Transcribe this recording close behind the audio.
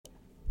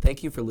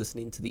Thank you for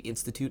listening to the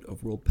Institute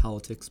of World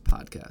Politics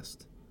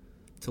podcast.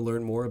 To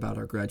learn more about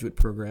our graduate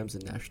programs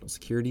in national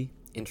security,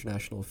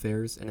 international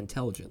affairs, and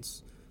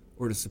intelligence,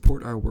 or to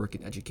support our work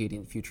in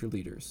educating future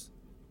leaders,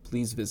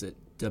 please visit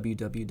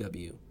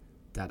www.iwp.edu.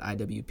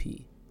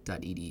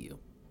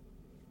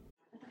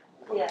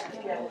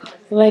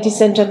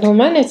 Ladies and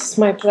gentlemen, it's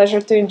my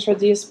pleasure to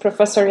introduce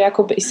Professor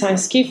Jakub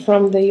Isański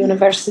from the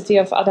University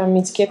of Adam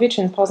Mickiewicz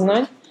in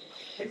Poznań,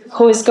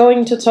 who is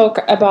going to talk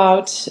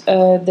about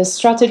the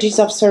strategies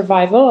of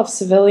survival of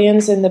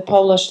civilians in the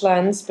Polish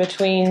lands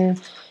between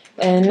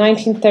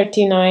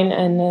 1939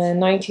 and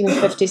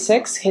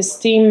 1956. His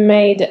team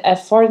made a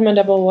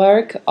formidable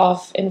work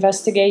of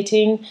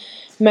investigating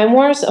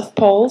memoirs of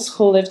Poles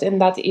who lived in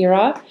that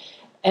era,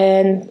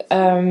 and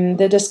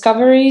the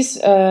discoveries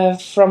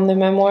from the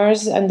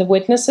memoirs and the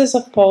witnesses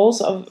of Poles,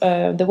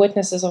 the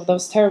witnesses of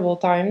those terrible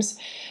times,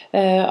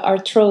 are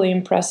truly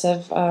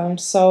impressive.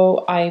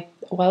 So I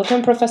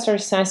welcome Professor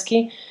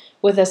Isański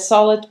with a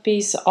solid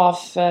piece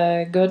of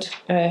good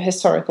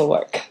historical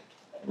work.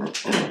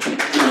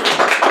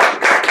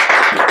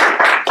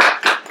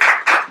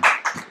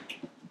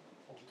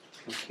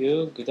 Thank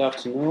you. Good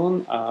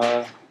afternoon.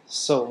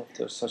 So,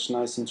 after such a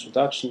nice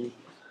introduction,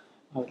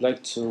 I would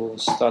like to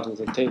start with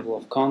the table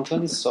of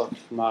contents of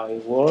my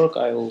work.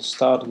 I will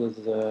start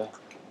with the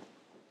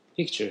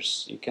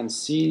pictures. You can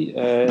see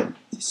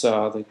these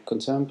are the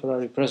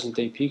contemporary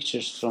present-day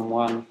pictures from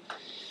one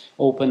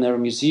open-air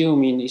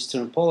museum in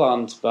eastern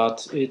Poland,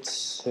 but it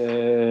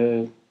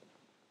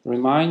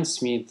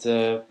reminds me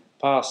the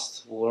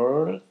past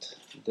world,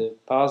 the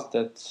past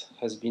that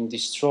has been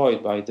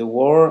destroyed by the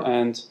war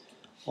and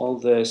all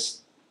the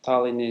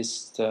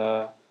Stalinist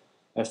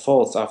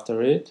efforts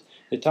after it.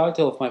 The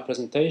title of my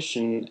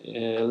presentation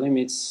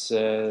limits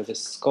the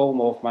scope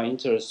of my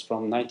interest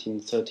from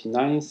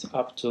 1939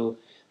 up to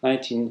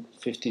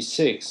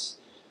 1956.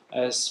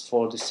 As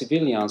for the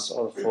civilians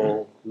or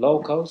for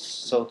locals,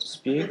 so to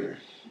speak,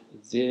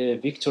 the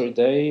Victory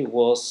Day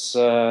was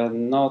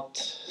not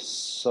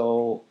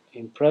so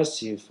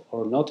impressive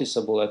or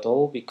noticeable at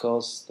all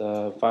because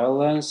the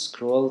violence,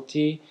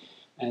 cruelty,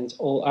 and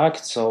all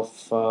acts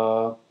of,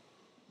 how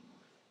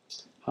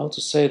to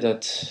say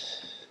that,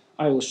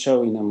 I will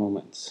show in a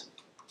moment.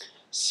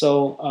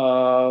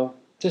 So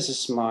this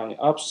is my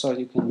abstract.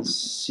 You can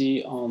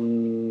see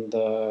on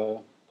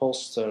the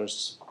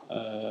posters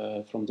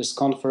from this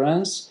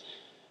conference.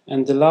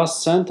 And the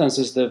last sentence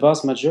is the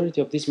vast majority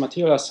of these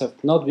materials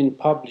have not been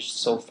published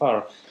so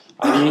far.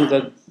 I mean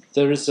that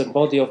there is a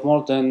body of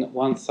more than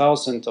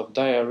 1,000 of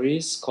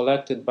diaries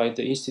collected by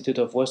the Institute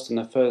of Western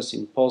Affairs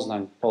in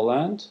Poznań,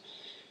 Poland.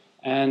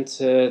 And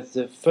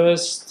the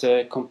first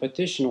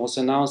competition was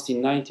announced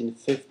in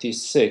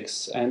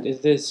 1956, and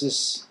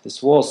this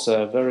was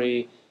a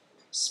very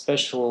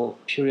special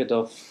period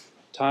of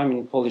time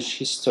in Polish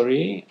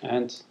history.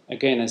 And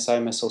again, as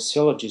I'm a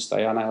sociologist,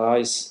 I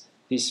analyze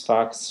these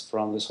facts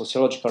from the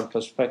sociological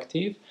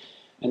perspective.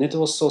 And it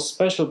was so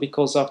special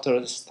because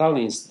after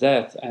Stalin's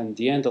death and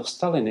the end of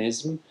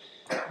Stalinism,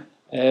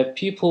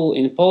 people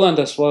in Poland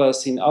as well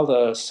as in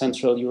other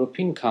Central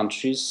European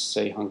countries,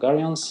 say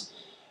Hungarians,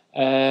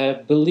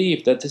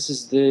 believe that this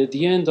is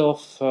the end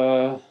of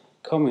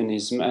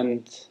communism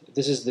and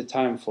this is the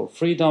time for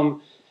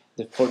freedom.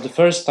 For the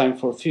first time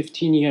for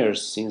 15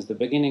 years since the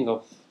beginning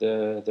of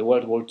the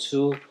World War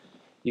II,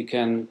 you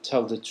can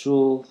tell the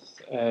truth,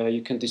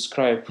 you can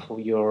describe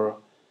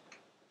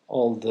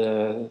all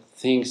the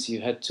things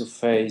you had to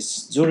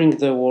face during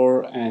the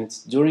war and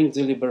during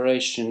the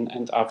liberation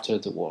and after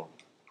the war.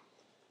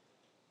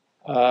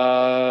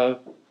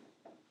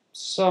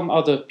 Some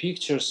other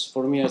pictures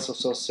for me as a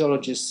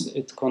sociologist,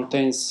 it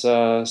contains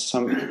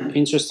some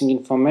interesting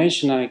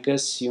information. I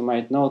guess you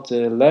might know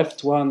the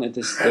left one. It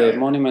is the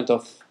monument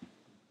of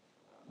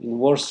in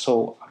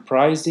Warsaw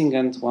Uprising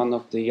and one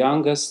of the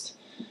youngest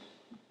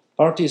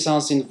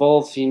partisans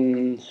involved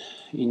in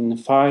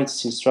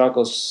fights, in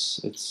struggles.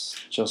 It's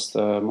just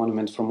a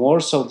monument from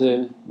Warsaw.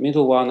 The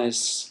middle one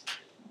is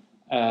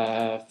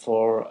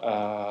for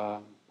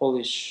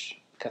Polish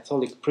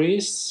Catholic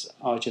priests,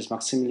 which is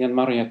Maximilian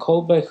Maria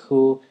Kolbe,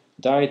 who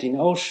died in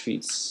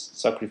Auschwitz,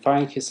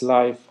 sacrificing his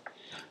life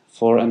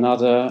for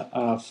another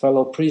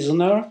fellow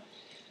prisoner.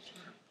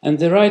 And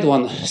the right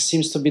one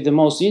seems to be the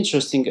most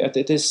interesting.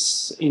 It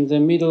is in the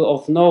middle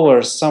of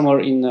nowhere, somewhere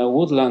in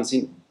woodlands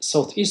in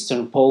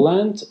southeastern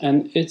Poland,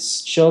 and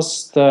it's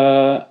just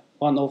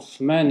one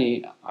of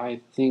many, I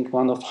think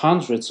one of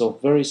hundreds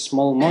of very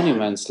small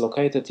monuments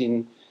located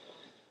in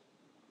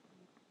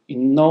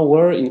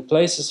nowhere, in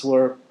places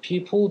where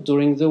people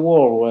during the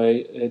war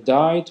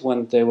died,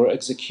 when they were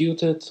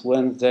executed,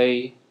 when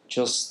they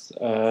just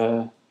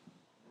had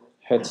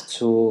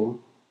to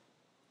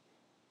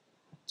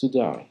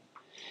die.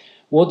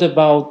 What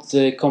about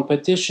the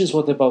competitions?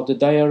 What about the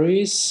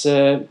diaries?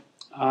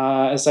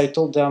 As I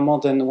told, there are more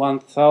than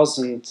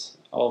 1,000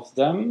 of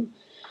them.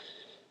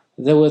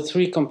 There were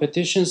 3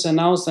 competitions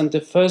announced, and the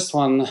first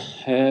one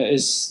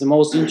is the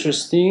most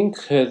interesting.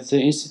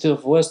 The Institute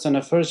of Western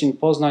Affairs in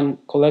Poznań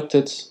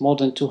collected more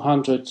than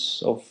 200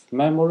 of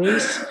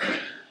memories,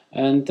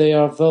 and they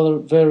are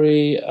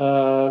very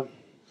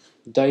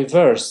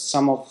diverse.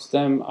 Some of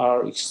them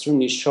are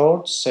extremely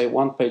short, say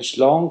 1 page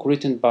long,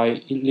 written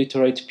by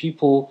illiterate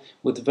people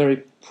with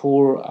very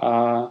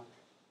poor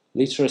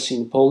literacy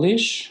in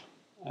Polish.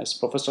 As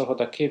Professor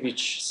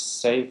Mickiewicz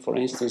say, for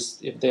instance,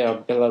 if they are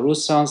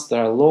Belarusians, they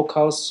are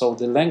locals, so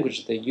the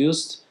language they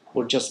used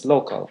were just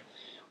local,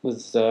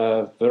 with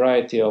a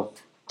variety of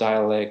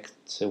dialect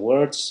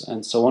words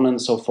and so on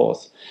and so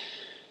forth.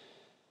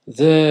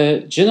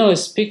 Generally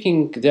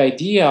speaking, the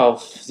idea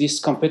of this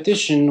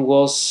competition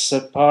was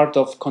a part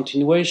of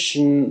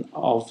continuation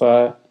of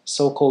a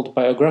so-called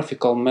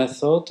biographical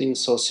method in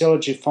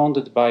sociology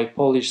founded by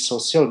Polish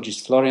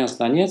sociologist Florian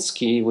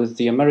Znaniecki with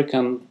the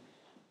American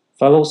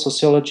fellow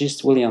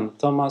sociologist William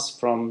Thomas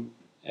from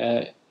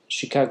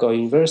Chicago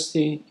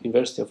University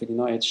of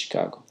Illinois at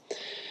Chicago.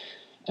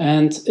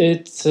 And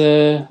it,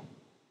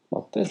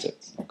 well, that's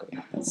it. Okay,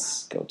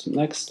 let's go to the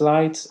next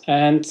slide.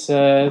 And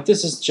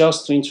this is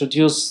just to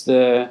introduce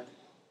the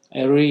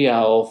area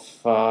of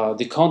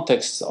the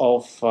context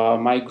of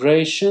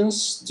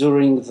migrations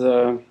during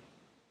the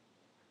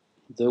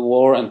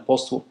war and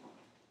post-war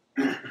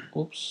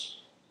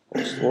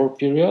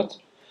period.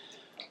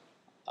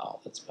 Oh,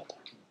 that's better.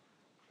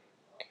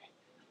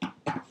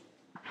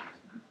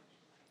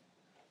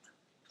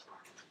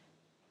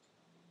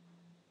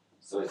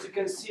 So as you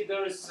can see,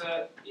 there is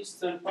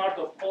eastern part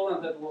of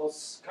Poland that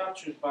was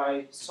captured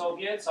by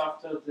Soviets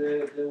after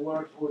the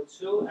World War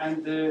II,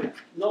 and the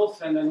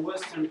northern and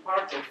western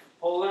part of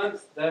Poland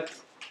that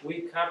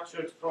we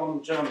captured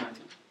from Germany.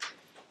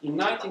 In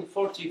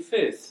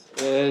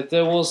 1945,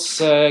 there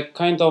was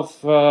kind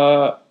of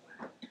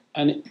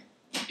an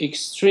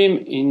extreme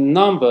in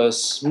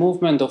numbers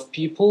movement of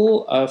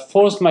people,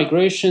 forced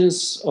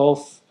migrations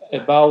of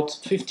about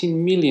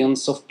 15 million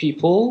of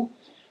people.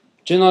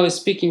 Generally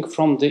speaking,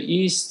 from the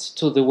east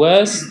to the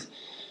west.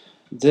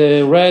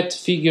 The red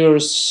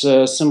figures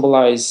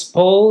symbolize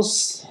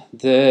Poles,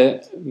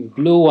 the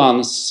blue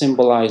one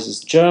symbolizes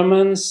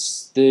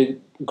Germans, the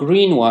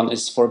green one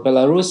is for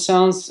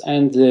Belarusians,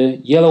 and the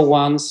yellow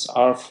ones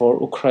are for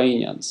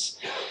Ukrainians.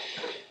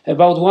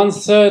 About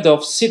 1/3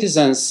 of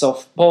citizens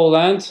of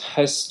Poland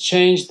has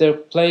changed their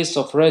place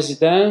of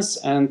residence,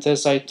 and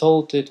as I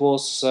told, it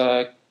was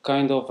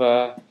kind of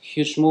a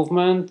huge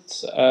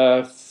movement,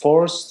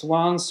 forced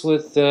ones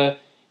with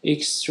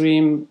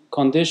extreme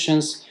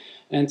conditions.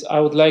 And I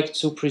would like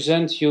to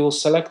present you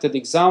selected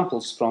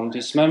examples from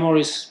these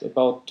memories,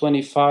 about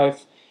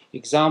 25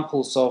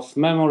 examples of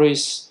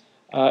memories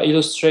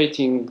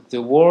illustrating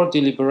the war,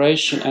 the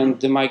liberation, and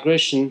the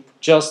migration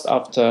just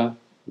after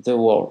the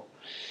war.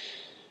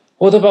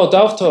 What about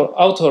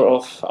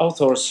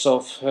authors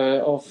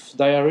of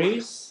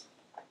diaries?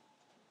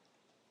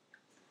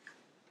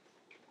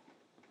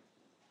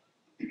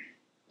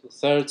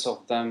 Two-thirds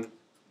of them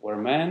were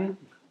men.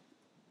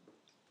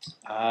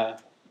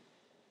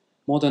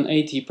 More than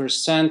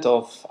 80%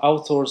 of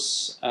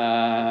authors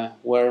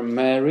were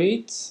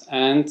married,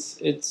 and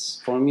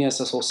it's, for me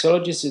as a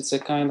sociologist, it's a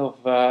kind of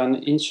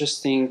an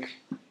interesting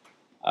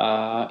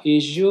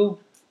issue,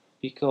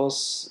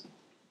 because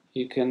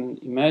you can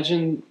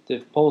imagine the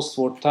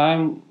post-war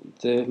time,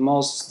 the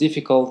most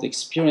difficult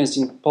experience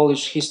in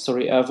Polish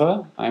history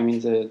ever, I mean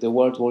the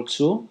World War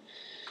II.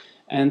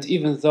 And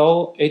even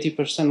though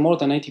 80%, more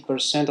than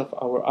 80% of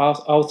our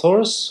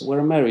authors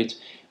were married,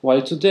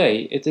 while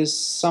today it is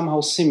somehow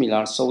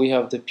similar. So we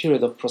have the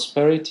period of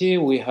prosperity,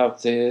 we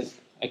have the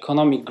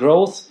economic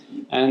growth,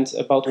 and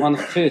about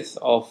 1/5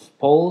 of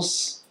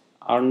Poles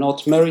are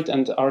not married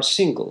and are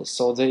single.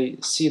 So they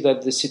see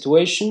that the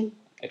situation,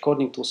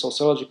 according to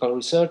sociological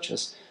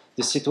researchers,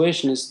 the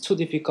situation is too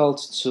difficult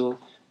to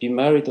be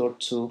married or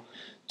to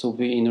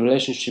be in a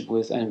relationship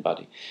with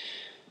anybody.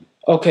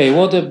 Okay,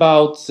 what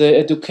about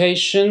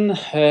education?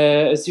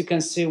 As you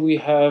can see, we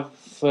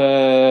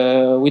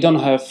don't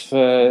have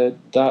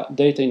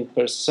data in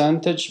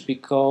percentage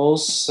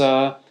because,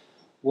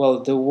 well,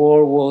 the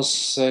war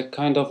was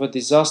kind of a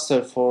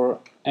disaster for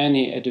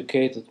any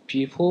educated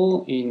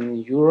people in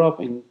Europe,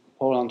 in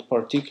Poland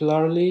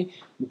particularly.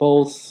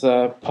 Both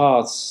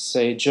parts,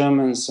 say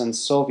Germans and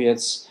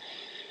Soviets,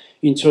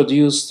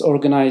 introduced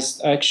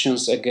organized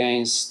actions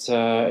against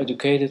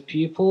educated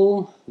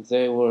people.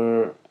 They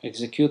were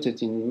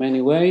executed in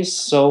many ways.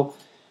 So,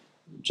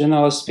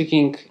 generally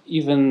speaking,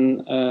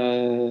 even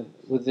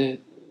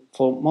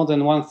for more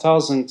than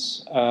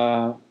 1,000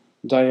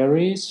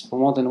 diaries, for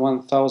more than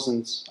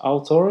 1,000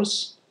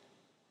 authors,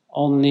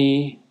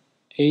 only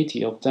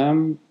 80 of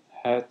them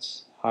had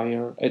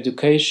higher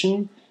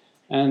education,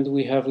 and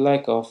we have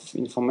lack of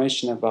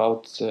information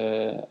about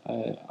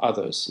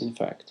others, in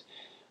fact.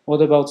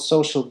 What about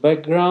social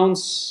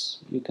backgrounds?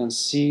 You can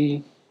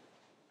see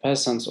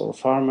peasants or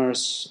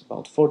farmers,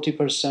 about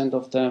 40%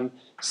 of them,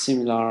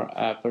 similar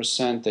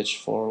percentage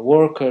for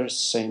workers,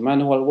 say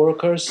manual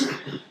workers,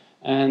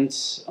 and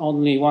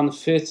only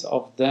 1/5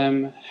 of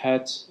them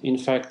had, in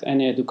fact,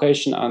 any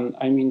education, and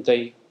I mean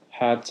they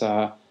had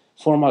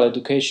formal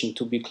education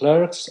to be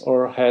clerks or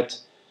had,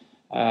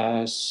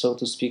 so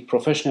to speak,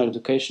 professional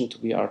education to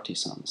be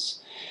artisans.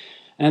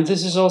 And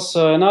this is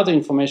also another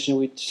information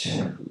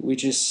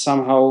which is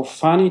somehow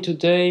funny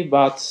today,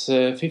 but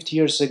 50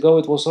 years ago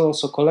it was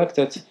also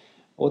collected.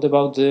 What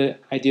about the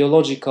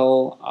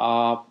ideological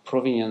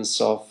provenience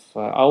of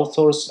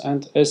authors?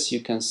 And as you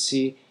can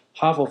see,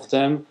 half of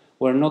them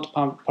were not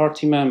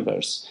party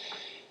members.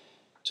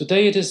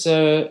 Today it is,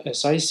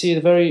 as I see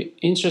it, very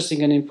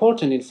interesting and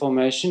important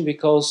information,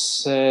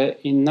 because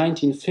in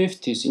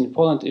 1950s in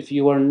Poland, if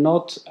you were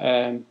not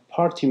a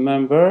party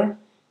member,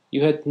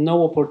 you had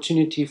no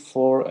opportunity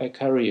for a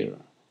career.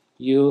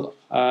 You,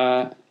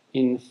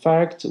 in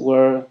fact,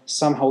 were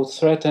somehow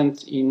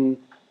threatened in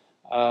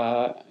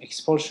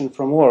expulsion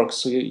from work.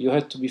 So you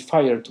had to be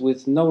fired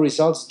with no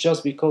results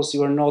just because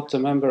you were not a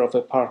member of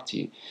a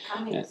party.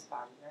 Communist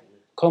Party, right?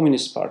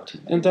 Communist Party.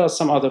 And there are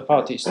some other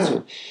parties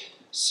too.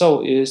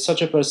 So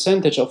such a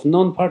percentage of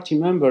non-party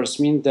members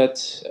mean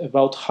that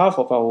about half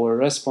of our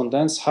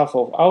respondents, half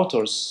of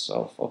authors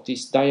of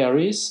these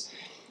diaries,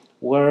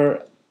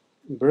 were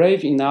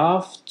brave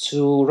enough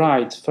to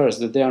write first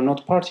that they are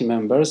not party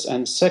members,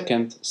 and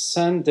second,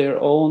 send their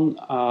own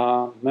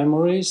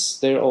memories,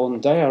 their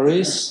own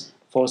diaries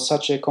for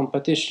such a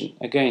competition.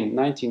 Again,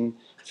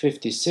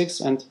 1956,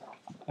 and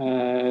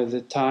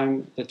the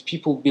time that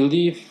people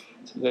believe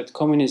that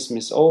communism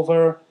is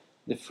over,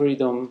 the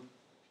freedom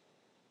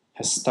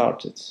has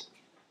started.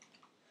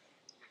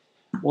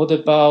 What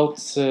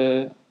about,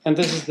 and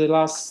this is the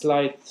last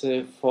slide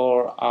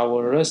for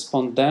our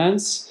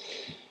respondents.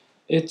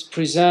 It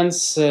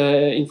presents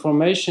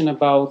information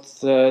about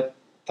the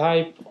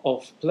type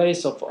of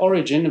place of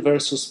origin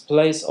versus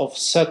place of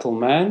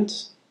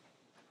settlement.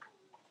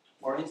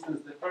 For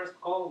instance, the first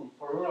column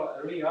for rural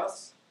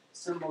areas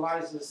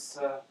symbolizes,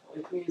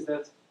 it means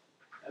that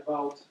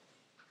about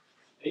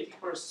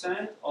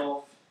 80%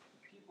 of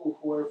people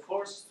who were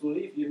forced to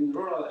live in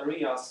rural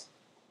areas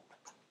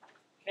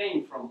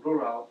came from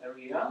rural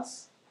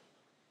areas.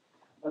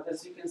 But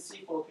as you can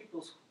see, for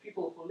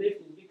people who live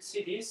in big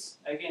cities,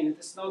 again, it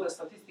is not a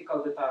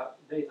statistical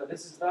data.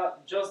 This is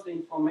just the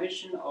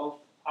information of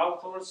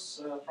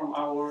authors from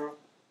our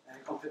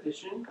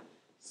competition.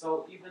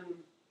 So even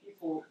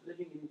people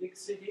living in big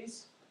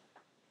cities,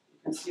 you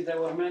can see there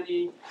were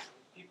many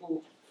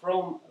people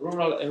from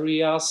rural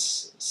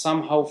areas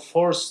somehow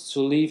forced to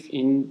live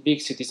in big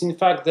cities. In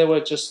fact, there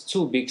were just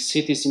two big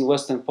cities in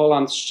Western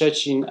Poland,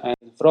 Szczecin and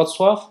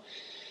Wrocław.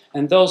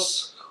 And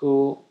those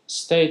who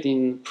stayed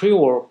in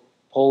pre-war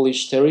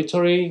Polish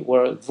territory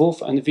were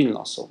Lwów and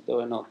Wilno, so there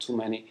were not too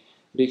many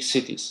big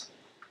cities.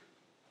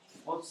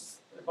 What's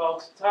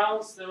about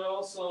towns? There were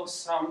also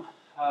some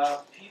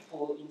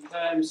people in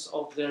terms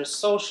of their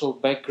social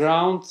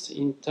background,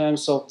 in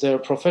terms of their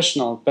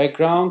professional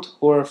background,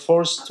 who were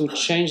forced to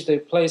change their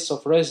place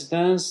of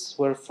residence,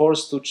 were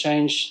forced to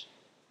change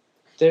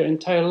their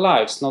entire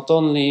lives, not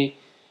only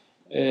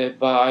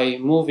by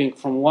moving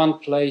from one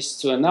place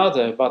to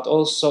another, but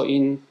also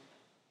in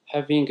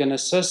having a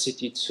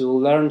necessity to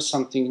learn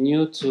something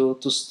new, to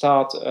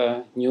start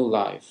a new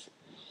life.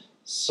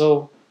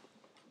 So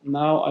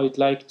now I would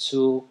like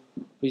to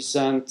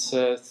present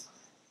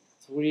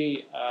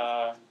three,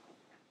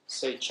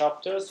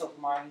 chapters of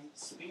my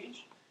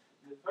speech.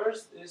 The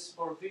first is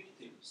for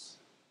victims.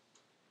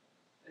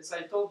 As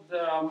I told,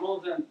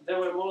 there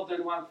were more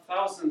than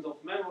 1,000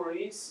 of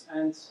memories,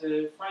 and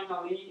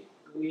finally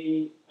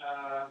we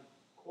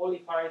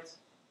qualified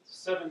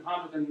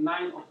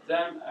 709 of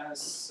them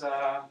as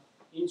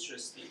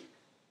interesting.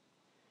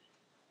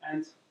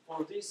 And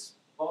for this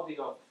body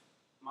of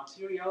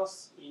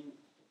materials, in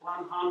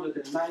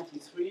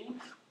 193,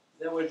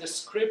 there were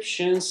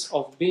descriptions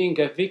of being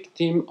a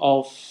victim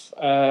of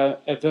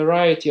a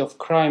variety of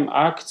crime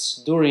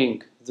acts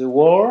during the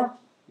war.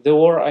 The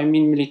war, I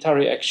mean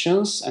military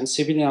actions, and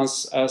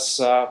civilians as,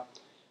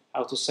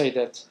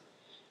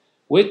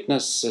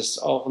 witnesses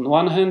on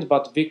one hand,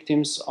 but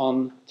victims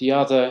on the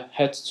other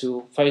had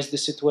to face the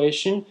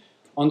situation.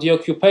 On the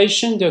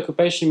occupation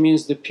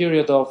means the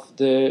period of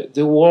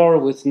the war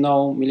with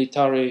no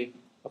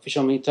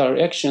official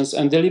military actions,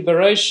 and the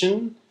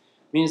liberation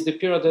means the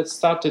period that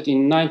started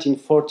in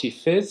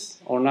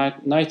 1945 or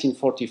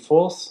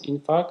 1944, in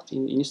fact,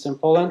 in Eastern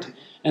Poland,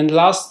 and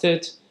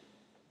lasted,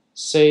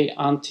 say,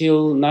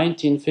 until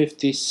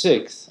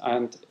 1956.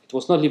 And it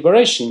was not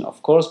liberation,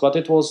 of course, but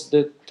it was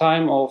the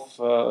time of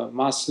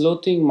mass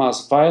looting,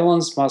 mass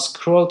violence, mass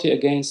cruelty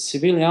against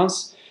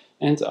civilians.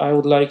 And I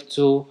would like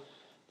to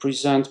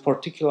present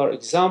particular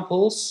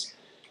examples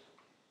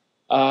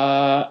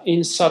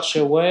in such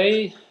a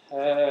way.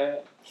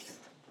 The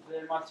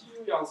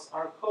materials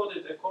are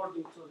coded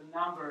according to the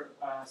number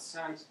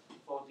sent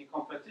for the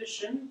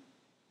competition.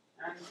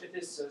 And it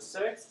is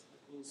sex,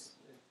 it means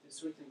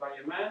it's written by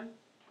a man.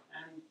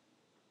 And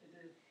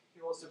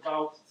he was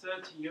about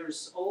 30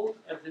 years old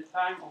at the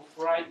time of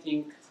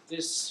writing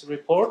this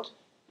report,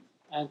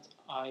 and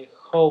I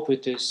hope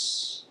it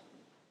is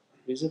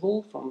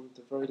visible from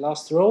the very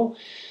last row.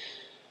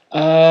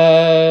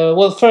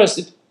 Well,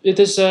 first, it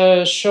is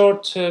a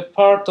short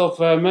part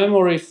of a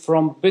memory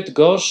from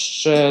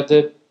Bydgoszcz.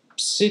 The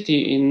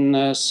city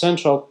in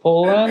central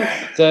Poland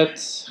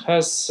that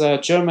has a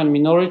German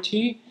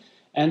minority,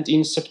 and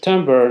in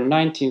September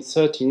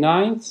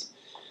 1939,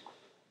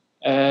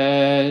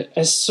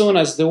 as soon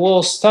as the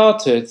war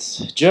started,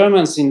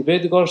 Germans in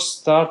Bydgoszcz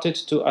started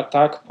to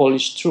attack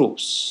Polish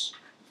troops.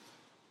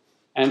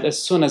 And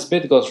as soon as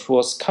Bydgoszcz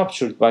was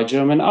captured by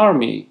German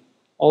army,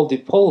 all the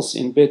Poles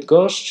in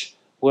Bydgoszcz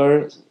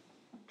were,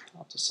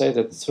 how to say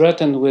that,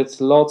 threatened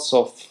with lots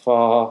of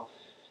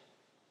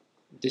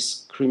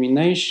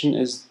discrimination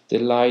is the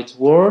light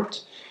word.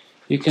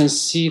 You can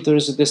see there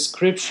is a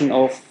description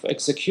of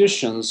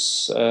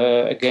executions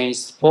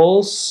against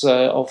Poles,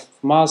 of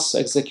mass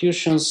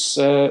executions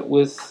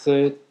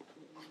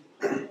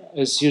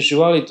as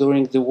usually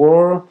during the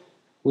war,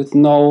 with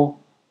no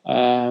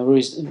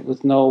reason.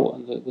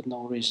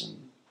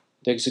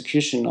 The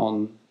execution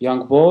on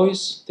young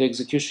boys, the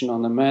execution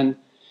on a man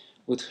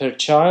with her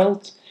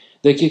child,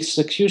 the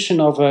execution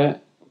of a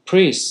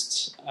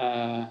priest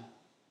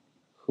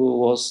who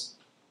was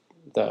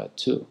there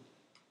too.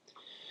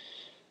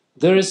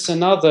 There is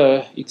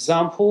another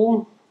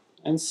example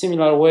and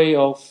similar way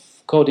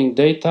of coding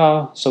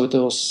data. So it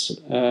was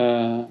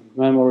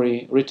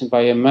memory written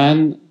by a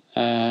man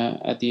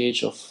at the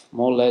age of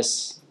more or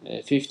less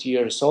 50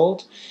 years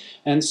old.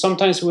 And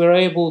sometimes we are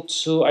able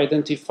to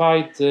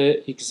identify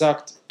the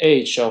exact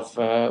age of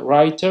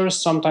writers.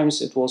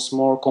 Sometimes it was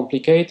more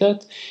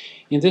complicated.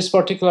 In this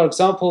particular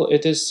example,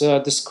 it is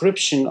a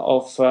description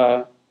of,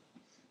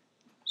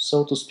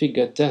 so to speak,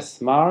 a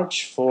death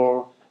march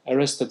for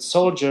arrested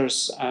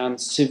soldiers and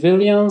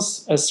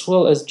civilians, as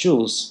well as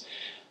Jews.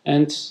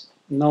 And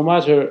no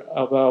matter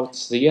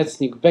about the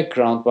ethnic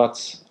background,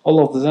 but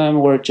all of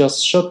them were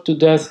just shot to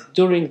death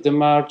during the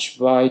march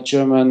by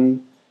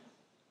German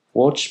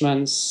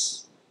watchmen,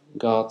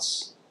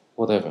 guards,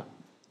 whatever.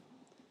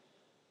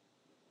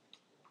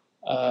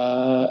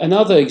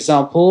 Another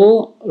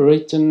example,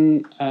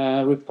 written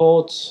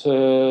report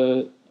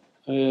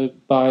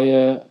by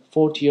a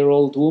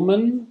 40-year-old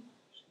woman.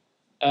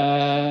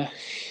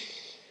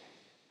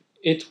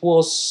 It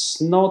was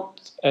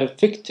not a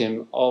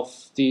victim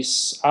of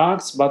these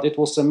acts, but it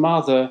was a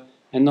mother,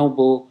 a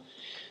nobleman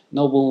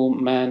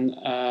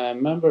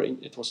member.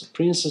 It was a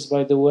princess,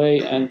 by the way,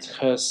 and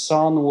her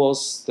son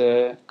was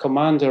the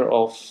commander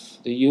of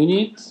the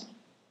unit.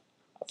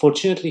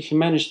 Fortunately, he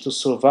managed to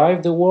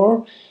survive the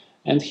war,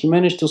 and he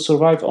managed to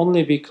survive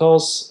only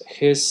because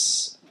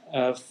his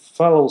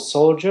fellow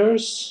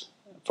soldiers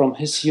from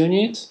his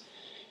unit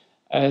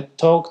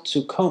talked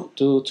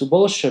to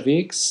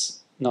Bolsheviks,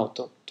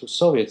 to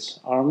Soviet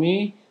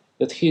army,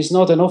 that he is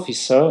not an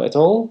officer at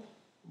all,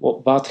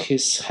 but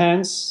his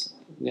hands,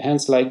 the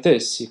hands like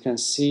this. You can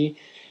see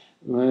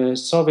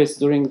Soviets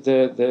during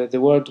the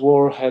World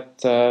War had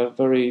a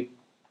very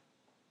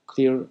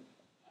clear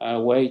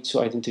way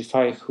to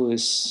identify who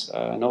is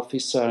an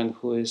officer and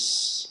who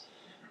is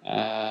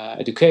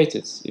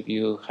educated. If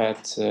you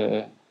had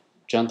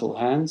gentle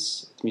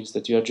hands, it means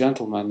that you are a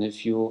gentleman.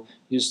 If you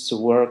used to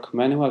work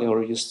manually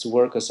or used to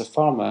work as a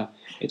farmer,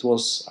 it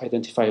was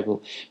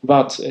identifiable.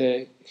 But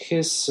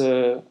his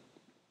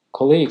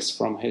colleagues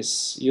from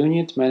his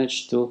unit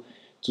managed to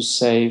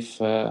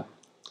save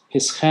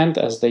his hand,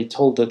 as they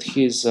told that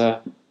he is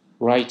a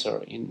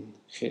writer in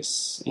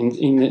this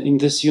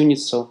unit,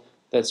 so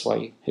that's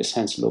why his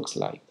hands looks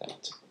like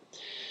that.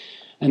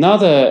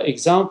 Another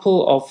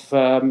example of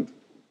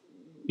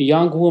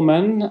young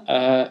woman.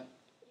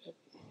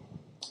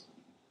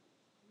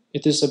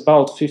 It is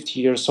about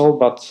 50 years old,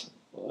 but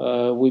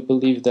we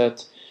believe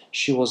that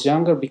she was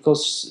younger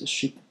because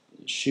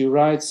she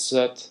writes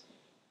that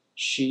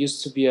she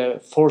used to be a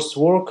forced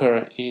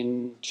worker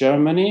in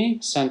Germany,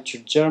 sent to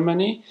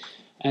Germany,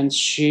 and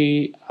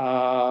she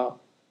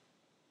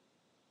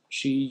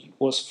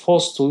was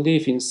forced to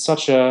live in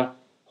such a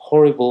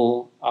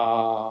horrible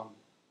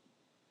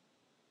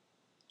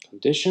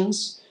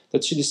conditions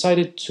that she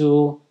decided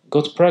to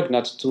got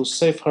pregnant to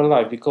save her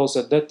life, because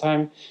at that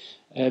time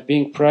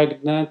being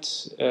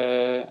pregnant,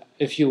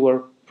 if you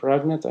were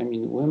pregnant, I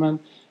mean women,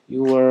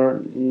 you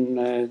were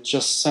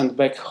just sent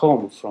back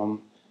home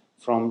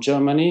from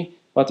Germany,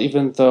 but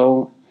even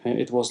though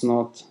it was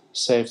not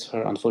saved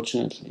her,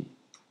 unfortunately.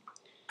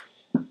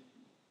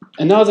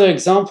 Another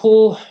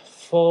example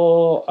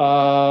for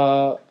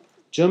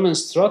German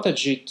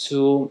strategy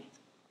to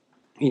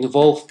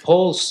involve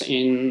Poles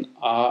in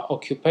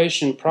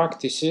occupation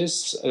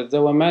practices,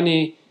 there were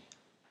many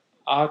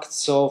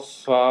acts of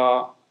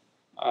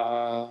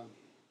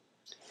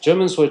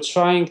Germans were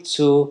trying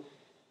to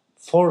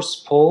force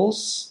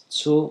Poles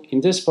to,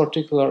 in this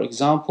particular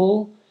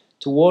example,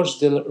 to watch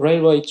the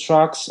railway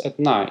tracks at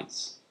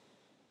night.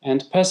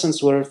 And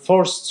peasants were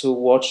forced to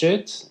watch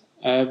it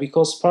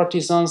because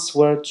partisans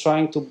were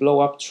trying to blow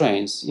up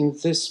trains in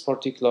this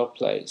particular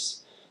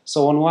place.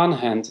 So on one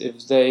hand,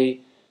 if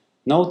they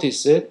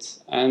noticed it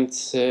and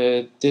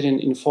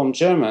didn't inform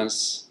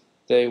Germans,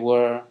 they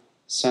were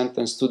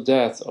sentenced to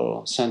death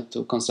or sent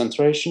to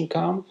concentration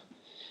camp.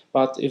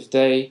 But if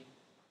they,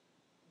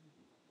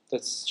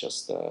 that's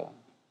just a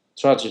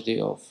tragedy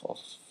of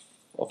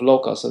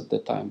locals at the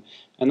time.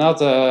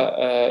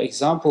 Another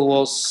example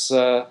was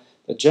the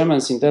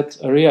Germans in that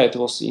area. It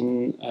was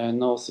in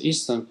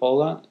northeastern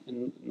Poland,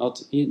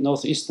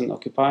 northeastern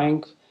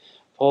occupying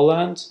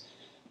Poland,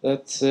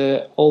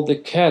 that all the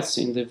cats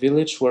in the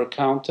village were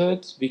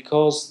counted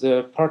because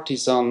the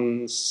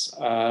partisans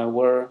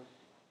were,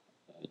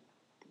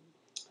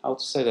 how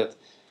to say that,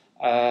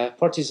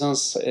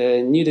 partisans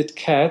needed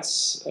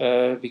cats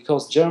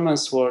because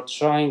Germans were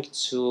trying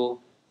to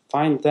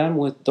find them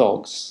with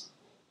dogs.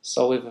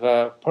 So if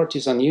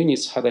partisan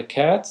units had a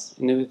cat,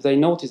 and if they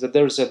noticed that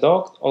there is a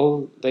dog,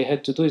 all they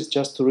had to do is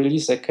just to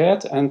release a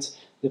cat, and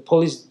the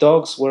police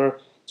dogs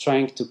were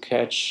trying to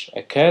catch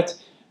a cat,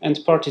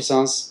 and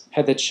partisans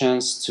had a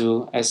chance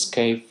to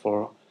escape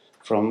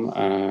from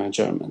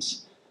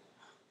Germans.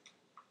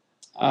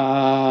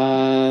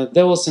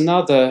 There was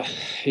another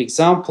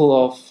example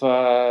of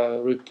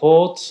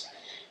report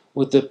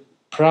with the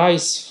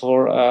price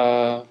for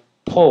a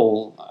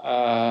Pole,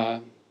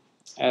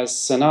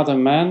 as another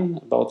man,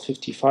 about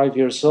 55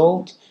 years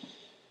old,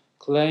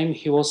 claimed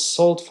he was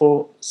sold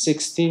for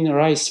 16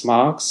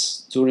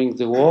 Reichsmarks during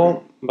the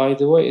war. By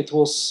the way, it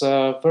was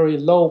a very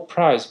low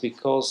price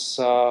because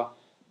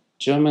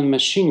German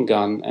machine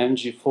gun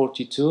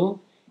MG42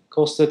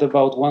 costed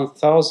about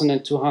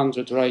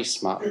 1,200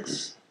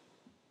 Reichsmarks.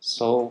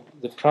 So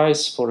the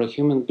price for a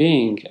human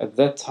being at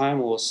that time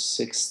was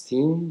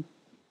 16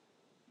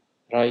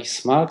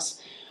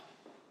 Reichsmarks.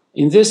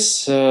 In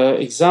this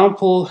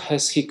example,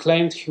 as he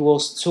claimed he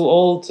was too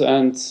old,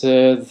 and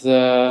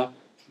the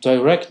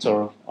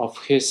director of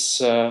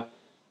his,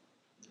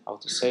 how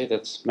to say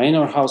that,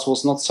 manor house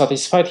was not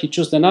satisfied, he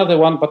chose another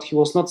one, but he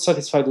was not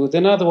satisfied with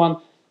another one,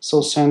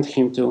 so sent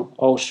him to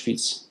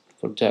Auschwitz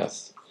for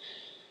death.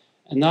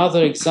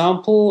 Another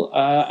example,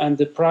 and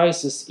the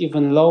price is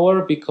even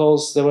lower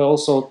because there were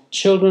also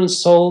children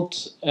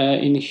sold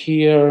in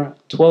here,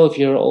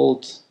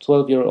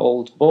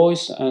 12-year-old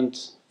boys and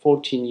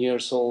 14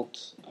 years old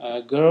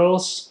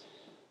girls,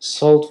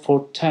 sold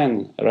for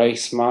 10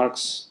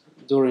 Reichsmarks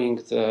during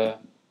the,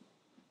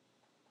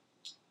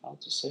 how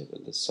to say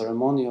that, the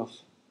ceremony of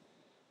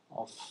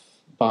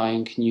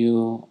buying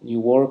new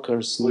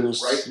workers.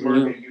 Was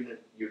Reichsmark a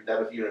unit? That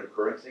was a unit of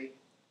currency?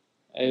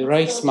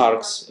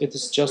 Reichsmarks. It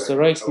is just a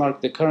Reichsmark,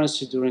 the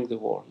currency during the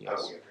war.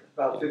 Yes. Okay.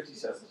 About 50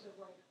 cents.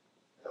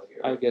 Okay.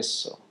 I guess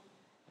so.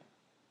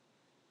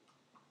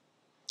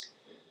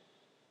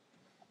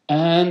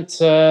 And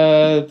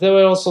there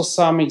were also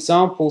some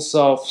examples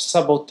of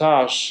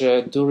sabotage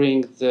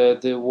during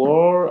the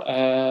war.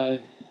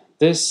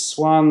 This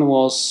one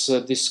was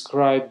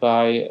described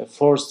by a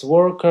forced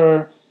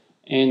worker.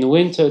 In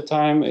winter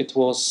time, it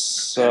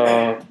was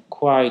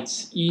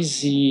quite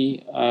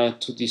easy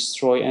to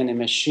destroy any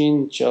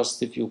machine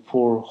just if you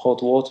pour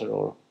hot water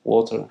or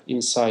water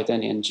inside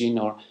any engine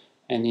or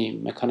any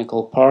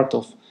mechanical part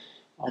of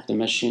the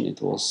machine.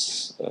 It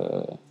was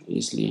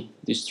easily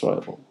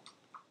destroyable.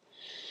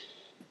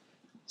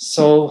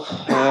 So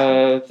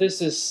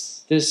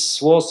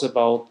this was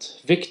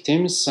about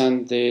victims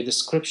and the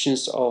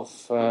descriptions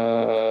of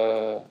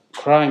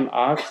crime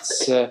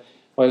acts.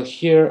 While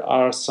here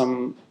are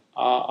some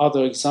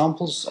other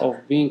examples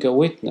of being a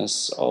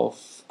witness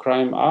of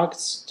crime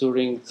acts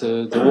during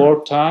the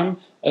wartime,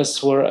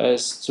 as well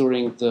as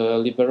during the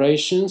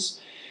liberations.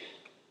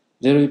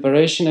 The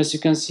liberation, as you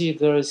can see,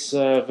 there is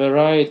a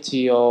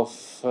variety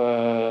of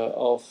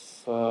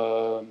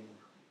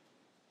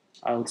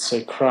I would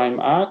say, crime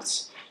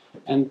acts.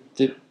 And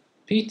the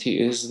pity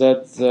is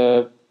that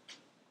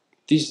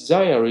these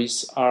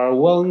diaries are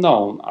well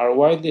known, are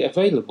widely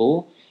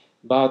available,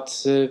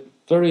 but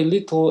very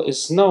little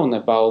is known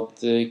about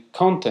the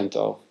content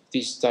of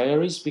these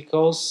diaries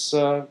because,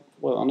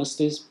 well,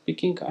 honestly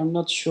speaking, I'm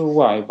not sure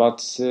why,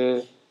 but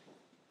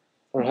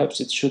perhaps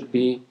it should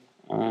be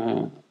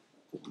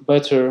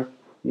better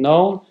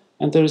known.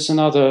 And there is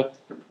another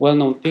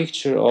well-known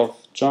picture of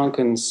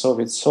drunken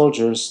Soviet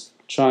soldiers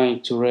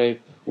trying to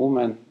rape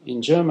women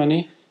in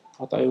Germany.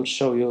 But I will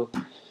show you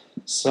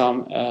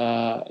some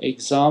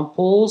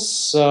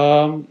examples.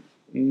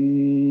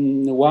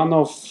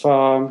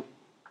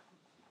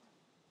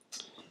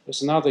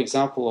 There's another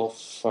example of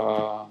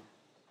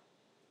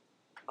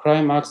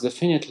crime acts,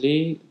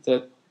 definitely,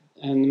 that,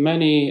 and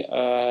many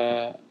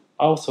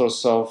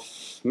authors of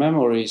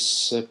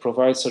memories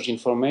provide such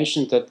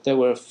information that they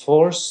were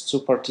forced to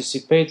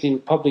participate in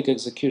public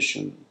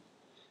executions.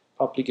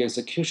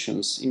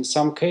 In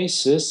some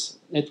cases,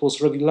 it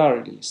was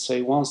regularly,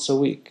 say once a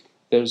week.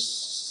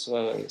 There's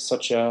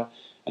such an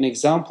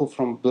example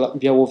from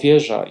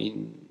Białowieża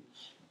in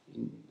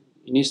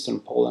eastern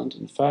Poland,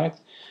 in fact,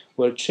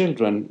 where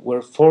children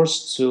were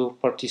forced to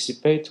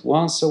participate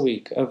once a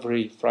week,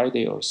 every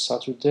Friday or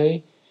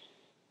Saturday,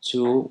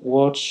 to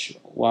watch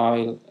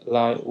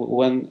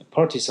when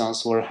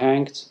partisans were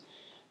hanged.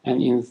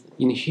 And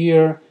in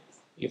here,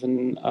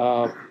 even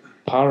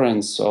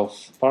parents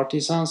of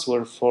partisans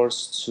were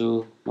forced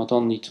to not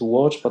only to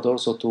watch, but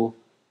also to,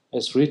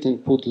 as written,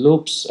 put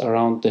loops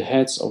around the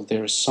heads of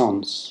their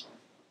sons.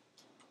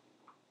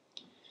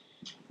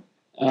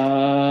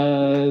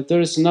 There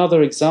is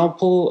another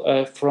example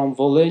from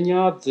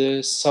Volhynia,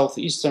 the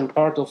southeastern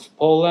part of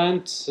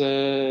Poland.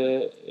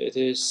 It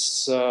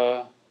is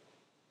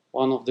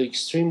one of the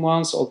extreme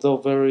ones, although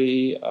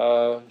very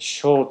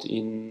short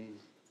in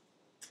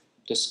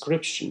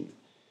description.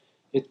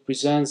 It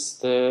presents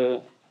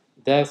the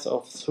death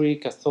of 3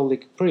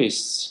 Catholic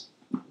priests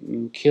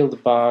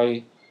killed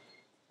by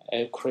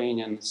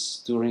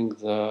Ukrainians during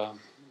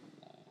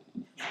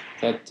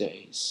that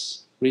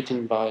days,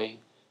 written by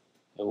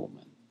a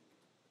woman,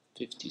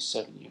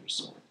 57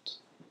 years old.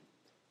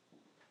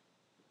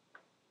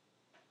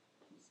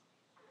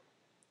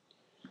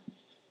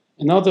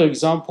 Another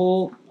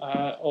example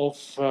of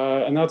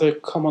another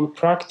common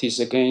practice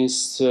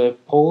against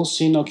Poles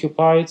in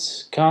occupied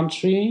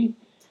country,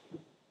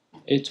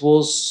 it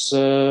was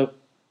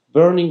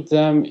burning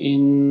them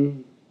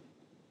in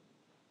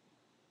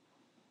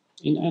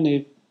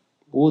any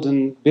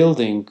wooden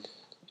building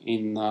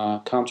in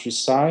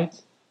countryside.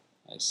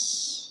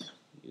 As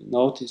you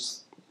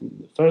notice in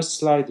the first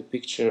slide, the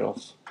picture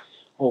of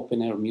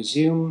open-air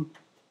museum.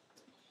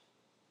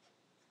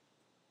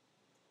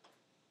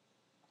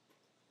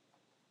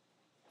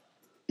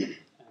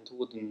 And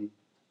wooden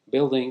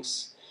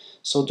buildings.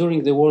 So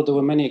during the war, there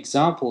were many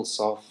examples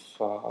of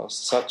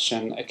such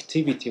an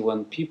activity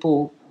when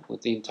people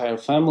with the entire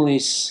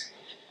families,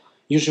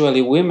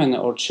 usually women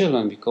or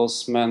children,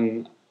 because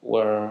men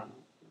were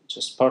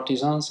just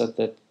partisans at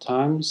that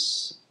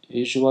times,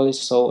 usually,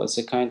 so as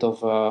a kind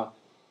of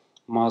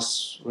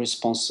mass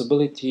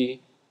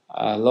responsibility,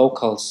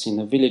 locals in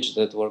a village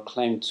that were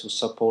claimed to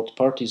support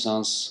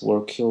partisans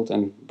were killed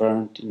and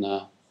burned in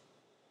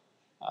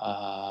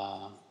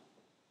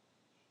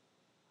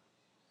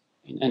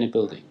any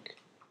building.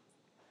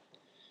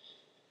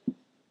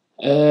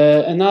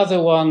 Another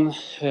one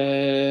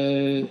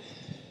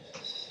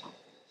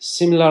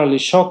similarly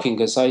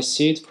shocking, as I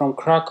see it, from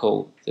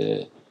Krakow,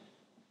 the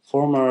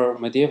former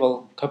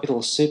medieval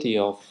capital city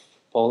of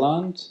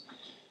Poland,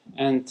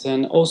 and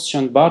an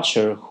Austrian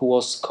butcher who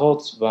was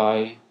caught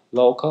by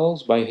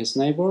locals, by his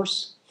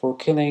neighbors, for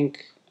killing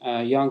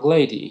a young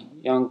lady,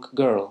 young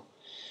girl.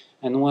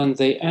 And when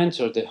they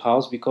entered the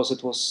house, because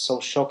it was so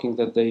shocking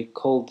that they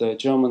called the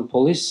German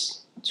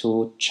police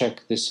to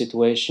check the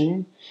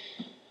situation,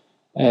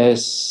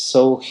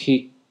 so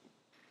he,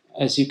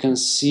 as you can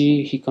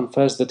see, he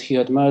confessed that he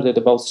had murdered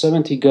about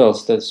 70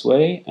 girls that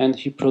way, and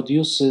he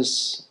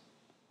produces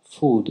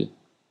food,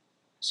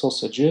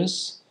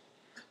 sausages,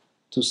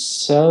 to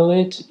sell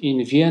it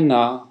in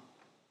Vienna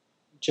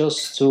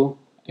just to,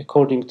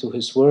 according to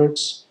his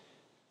words,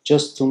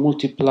 just to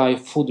multiply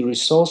food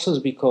resources,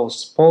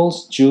 because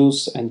Poles,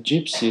 Jews and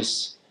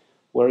Gypsies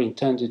were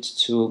intended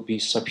to be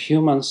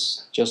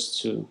subhumans,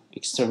 just to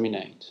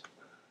exterminate.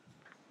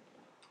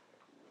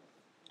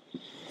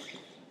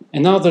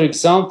 Another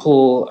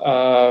example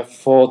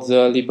for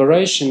the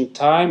liberation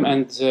time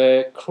and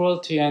the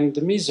cruelty and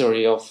the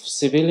misery of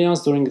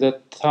civilians during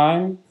that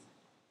time.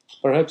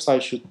 Perhaps I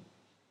should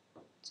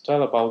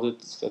tell about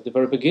it at the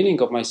very beginning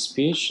of my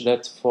speech,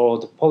 that for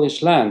the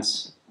Polish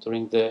lands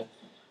during the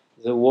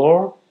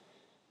war,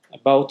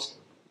 about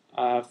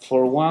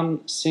for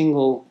one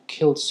single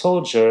killed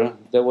soldier,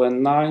 there were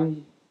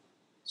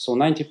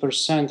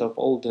 90% of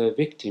all the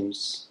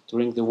victims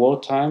during the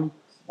wartime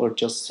were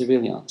just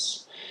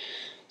civilians.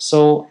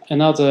 So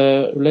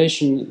another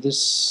relation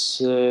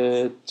this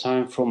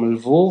time from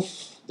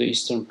Lwów, the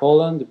eastern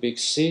Poland, the big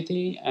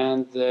city,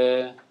 and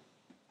the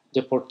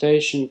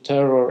deportation,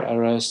 terror,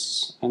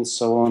 arrests, and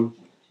so on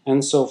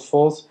and so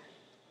forth,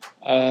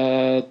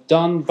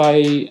 done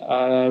by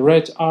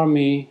Red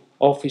Army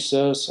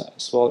officers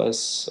as well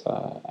as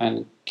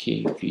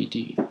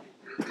NKVD.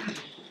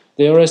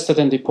 They arrested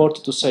and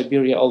deported to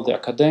Siberia all the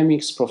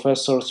academics,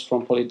 professors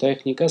from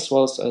Polytechnic, as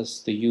well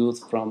as the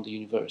youth from the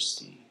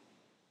university.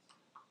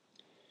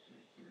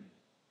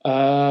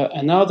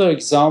 Another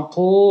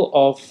example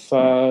of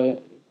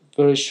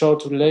very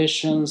short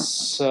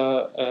relations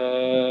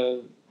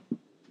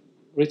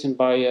written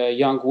by a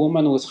young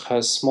woman with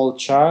her small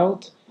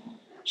child.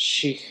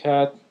 She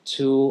had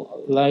to,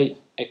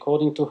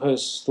 according to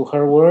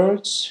her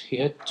words, he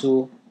had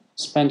to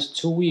spend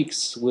 2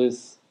 weeks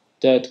with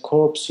dead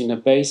corpse in a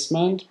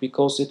basement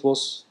because it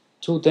was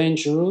too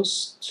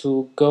dangerous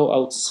to go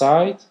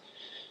outside.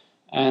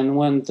 And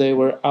when they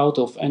were out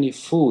of any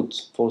food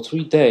for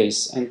 3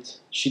 days and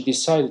she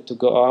decided to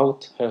go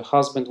out, her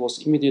husband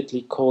was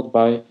immediately caught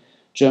by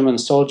German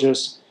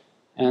soldiers,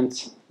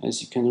 and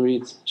as you can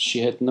read,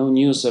 she had no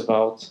news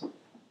about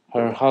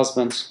her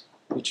husband,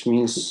 which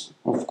means,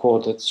 of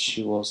course, that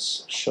she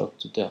was shot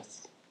to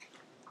death.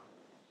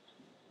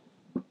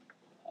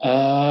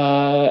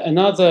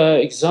 Another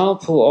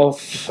example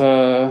of,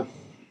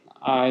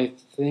 I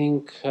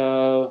think,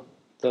 the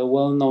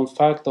well-known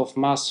fact of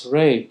mass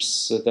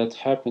rapes that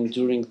happened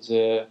during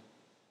the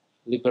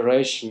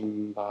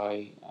liberation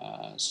by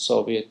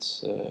Soviet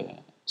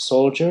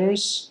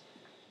soldiers.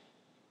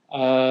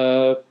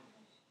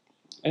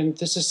 And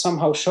this is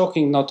somehow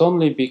shocking, not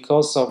only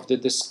because of the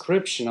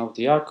description of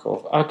the act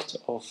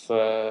of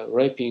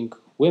raping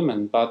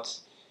women, but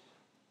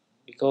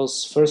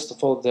because first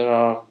of all there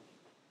are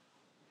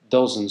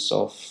dozens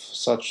of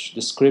such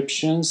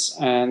descriptions,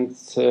 and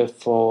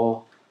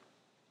for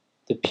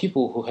the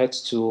people who had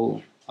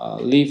to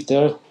live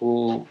there,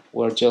 who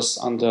were just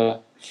under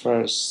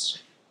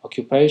first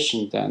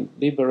occupation, then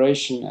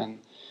liberation, and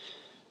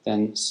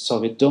then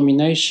Soviet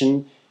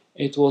domination,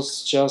 it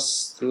was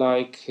just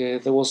like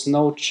there was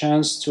no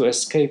chance to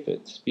escape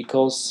it,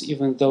 because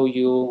even though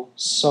you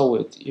saw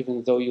it,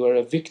 even though you were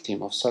a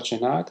victim of such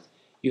an act,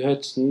 you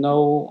had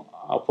no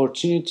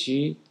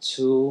opportunity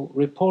to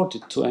report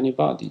it to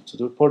anybody, to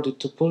report it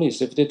to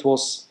police. If it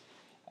was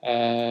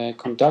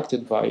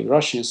conducted by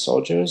Russian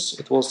soldiers,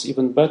 it was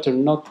even better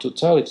not to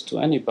tell it to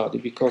anybody,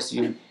 because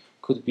you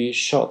could be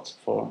shot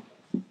for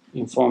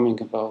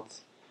informing about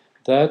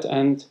that.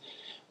 And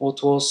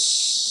what was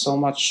so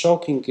much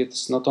shocking,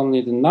 it's not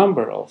only the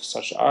number of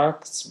such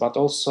acts, but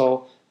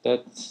also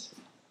that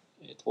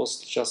it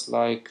was just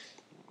like,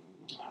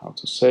 how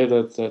to say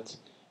that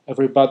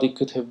everybody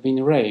could have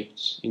been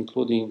raped,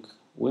 including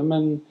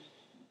women,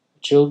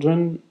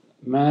 children,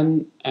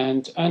 men,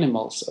 and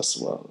animals as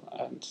well.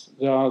 And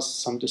there are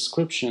some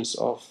descriptions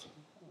of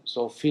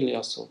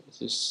zoophilia, so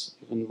it is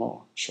even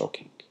more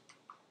shocking.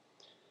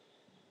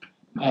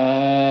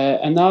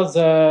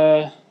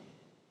 Another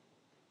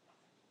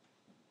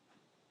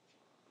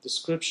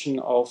description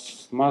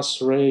of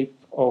mass rape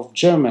of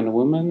German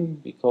women,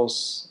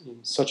 because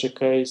in such a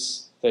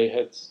case they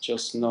had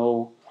just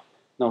no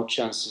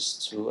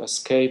chances to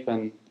escape,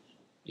 and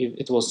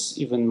it was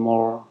even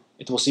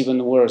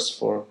worse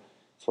for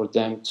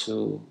them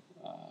to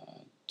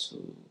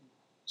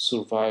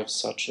survive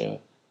such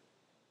a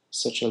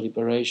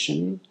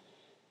liberation.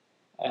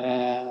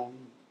 Well,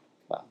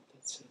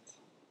 that's it.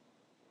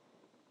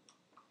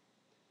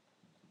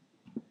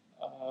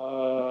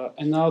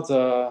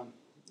 Another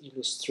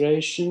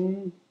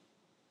illustration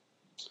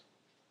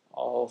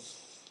of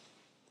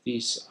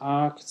these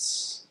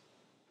acts.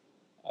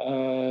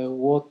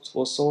 What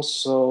was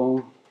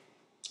also,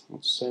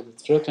 let's say,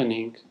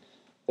 threatening,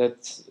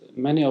 that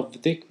many of the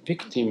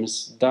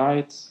victims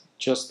died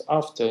just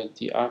after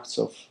the acts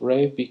of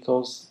rape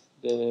because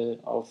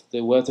of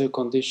the weather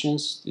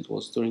conditions. It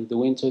was during the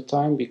winter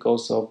time,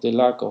 because of the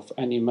lack of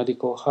any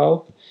medical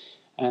help,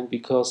 and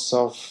because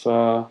of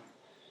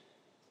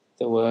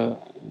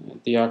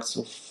the acts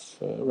of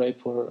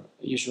rape were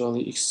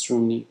usually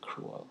extremely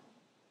cruel.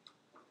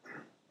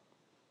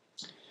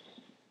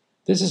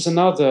 This is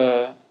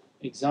another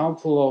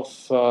example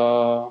of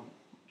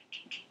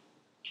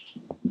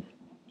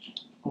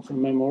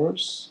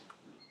memoirs.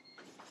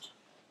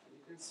 You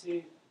can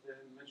see the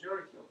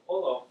majority of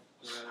all of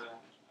the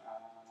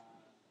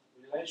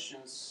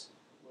relations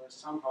were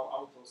somehow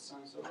out of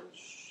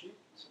censorship.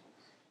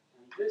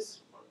 And this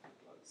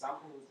particular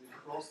example with the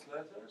crossed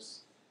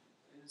letters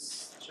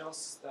is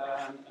just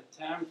an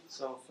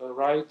attempt of a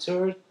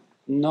writer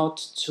not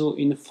to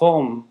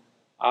inform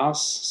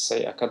us,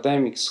 say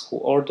academics, who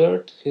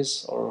ordered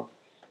his or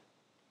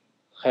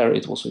her,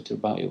 it was written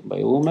by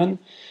a woman,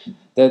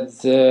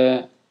 that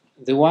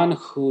the one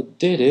who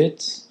did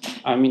it,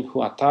 I mean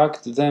who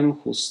attacked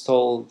them, who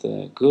stole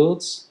the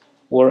goods,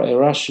 were a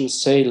Russian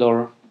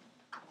sailor.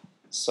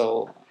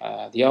 So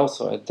the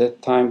author at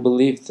that time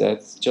believed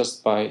that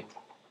just by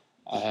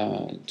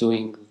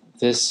doing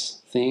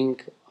this thing,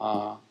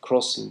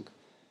 crossing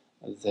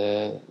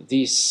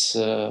these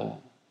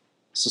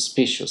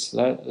suspicious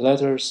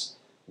letters,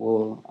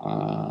 will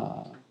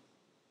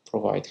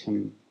provide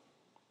him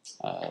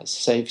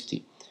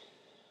safety.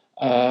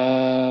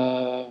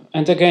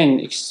 And again,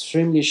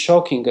 extremely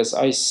shocking, as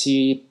I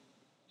see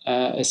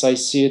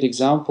an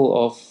example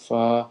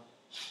of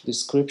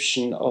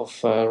description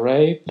of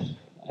rape.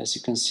 As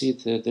you can see,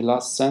 the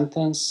last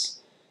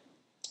sentence.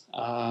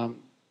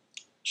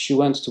 She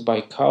went to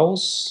buy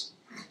cows.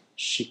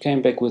 She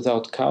came back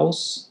without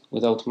cows,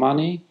 without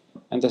money,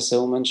 and as a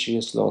woman, she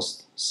has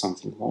lost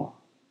something more.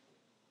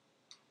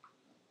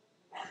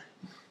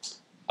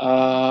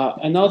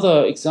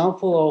 Another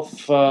example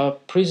of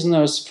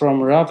prisoners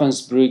from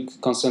Ravensbrück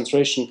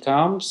concentration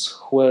camps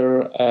who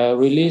were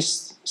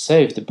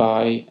saved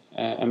by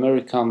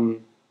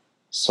American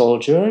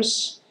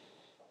soldiers.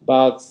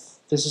 But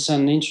this is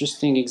an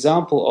interesting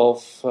example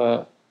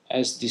of,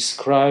 as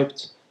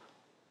described,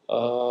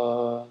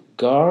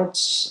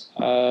 guards,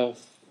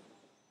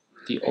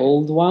 the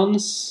old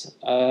ones,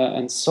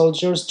 and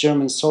soldiers,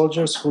 German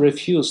soldiers, who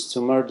refused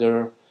to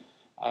murder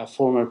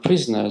former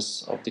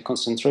prisoners of the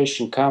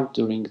concentration camp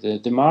during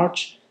the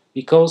march,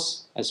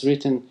 because, as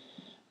written,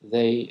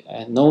 they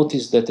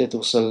noticed that it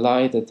was a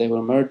lie, that they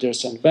were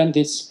murderers and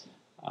bandits.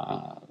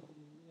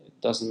 It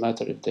doesn't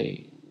matter if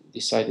they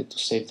decided to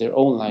save their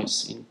own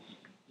lives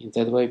in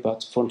that way,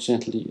 but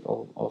fortunately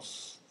all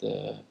of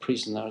the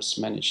prisoners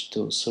managed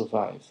to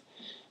survive.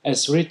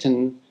 As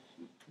written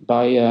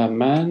by a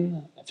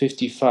man,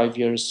 55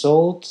 years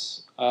old,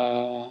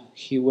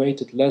 he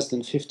weighed less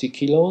than 50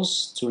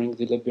 kilos during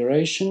the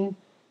liberation.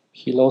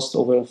 He lost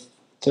over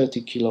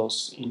 30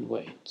 kilos in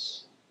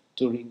weight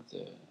during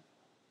the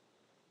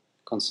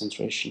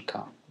concentration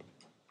camp.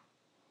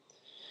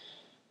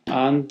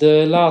 And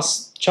the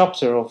last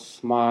chapter of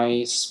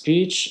my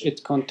speech,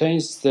 it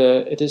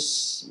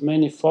is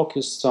mainly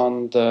focused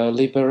on the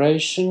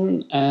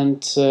liberation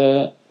and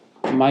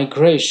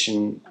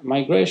migration.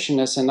 Migration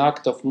as an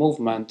act of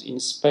movement in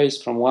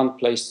space from one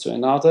place to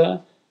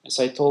another. As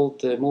I told,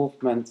 the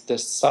movement that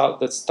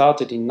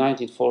started in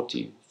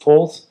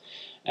 1944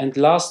 and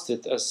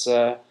lasted as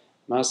a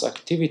mass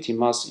activity,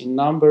 mass in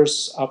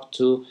numbers, up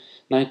to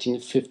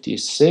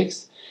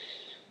 1956.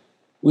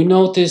 We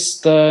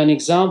noticed an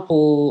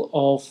example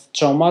of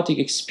traumatic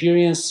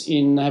experience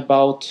in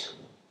about,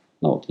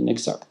 not in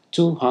exact,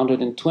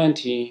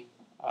 220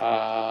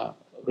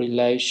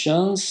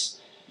 relations.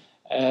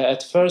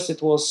 At first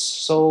it was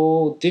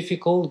so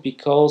difficult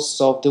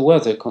because of the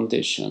weather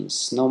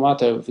conditions. No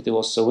matter if it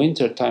was a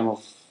winter time or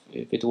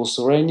if it was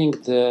raining,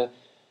 the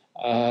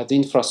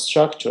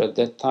infrastructure at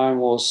that time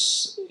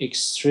was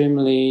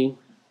extremely,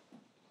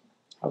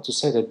 how to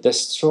say that,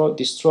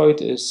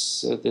 destroyed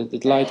is the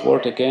light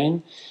word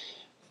again.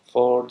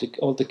 For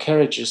all the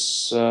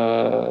carriages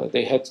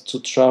they had to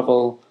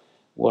travel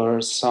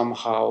were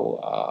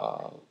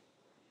somehow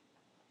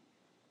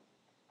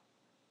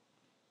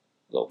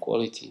low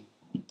quality,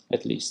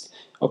 at least.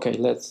 Okay,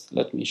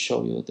 let me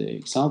show you the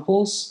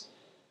examples.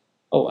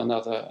 Oh,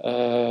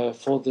 another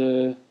for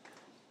the,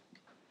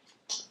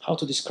 how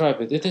to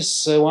describe it. It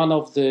is one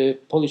of the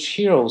Polish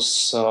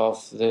heroes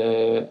of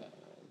the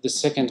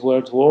Second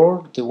World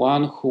War, the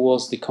one who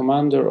was the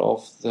commander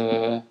of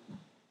the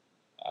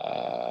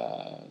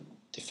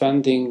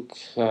defending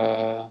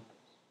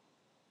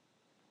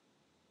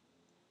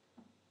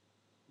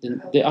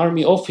the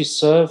army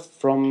officer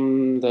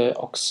from the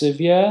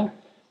Oksywie.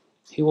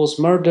 He was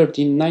murdered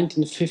in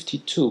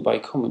 1952 by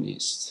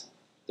communists.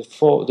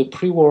 The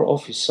pre-war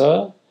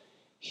officer,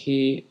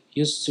 he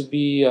used to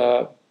be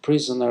a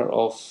prisoner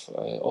of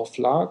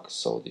LAG,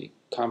 so the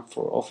camp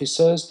for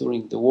officers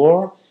during the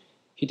war.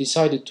 He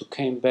decided to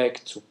come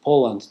back to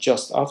Poland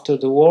just after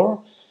the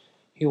war.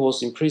 He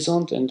was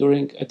imprisoned, and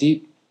at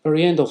the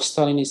very end of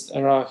Stalinist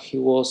era, he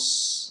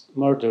was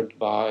murdered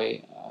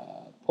by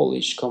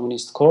Polish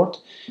communist court.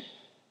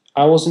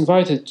 I was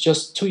invited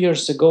just 2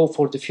 years ago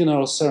for the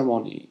funeral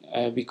ceremony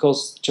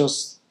because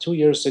just 2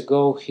 years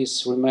ago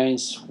his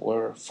remains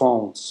were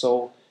found.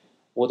 So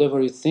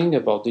whatever you think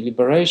about the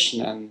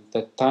liberation and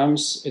that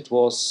times it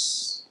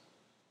was,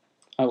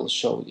 I will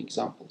show the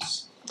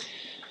examples.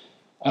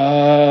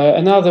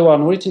 Another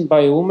one written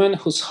by a woman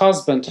whose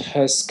husband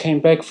has came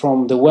back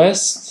from the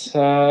West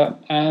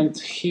and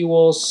he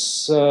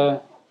was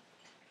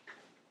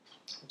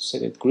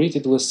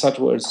greeted with such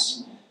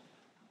words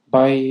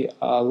by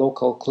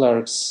local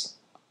clerks.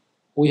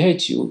 "We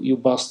hate you, you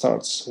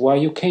bastards. Why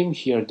you came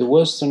here? The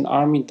Western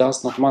army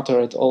does not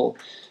matter at all."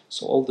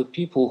 So all the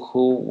people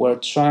who were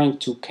trying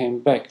to come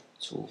back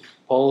to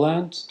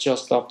Poland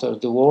just after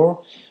the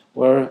war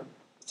were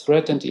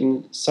threatened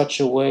in such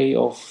a way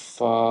of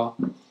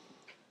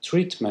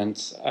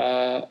treatment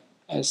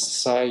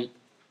as I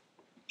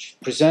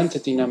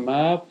presented in a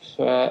map.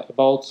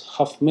 About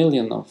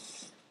 500,000 of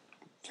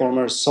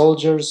former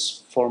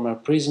soldiers, former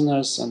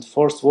prisoners and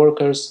forced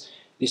workers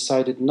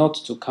decided not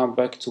to come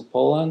back to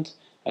Poland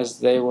as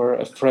they were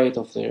afraid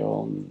of their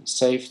own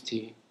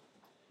safety.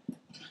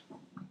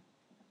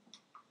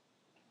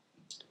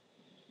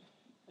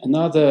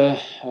 Another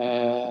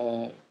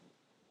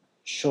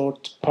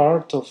short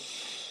part of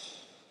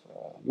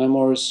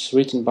memoirs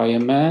written by a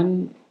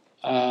man,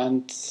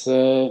 and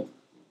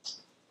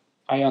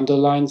I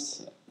underlined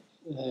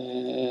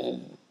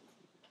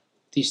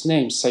these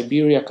names: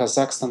 Siberia,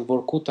 Kazakhstan,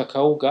 Vorkuta,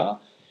 Kauga,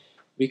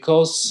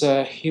 because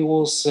he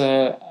was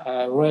a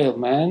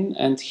railman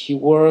and he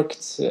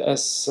worked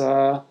as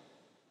how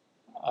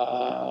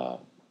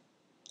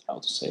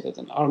to say that,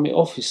 an army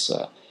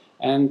officer.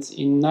 And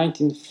in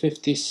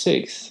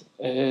 1956,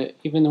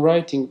 even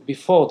writing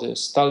before the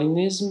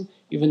Stalinism,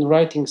 even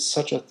writing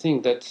such a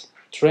thing that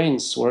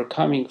trains were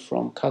coming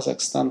from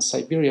Kazakhstan,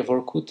 Siberia,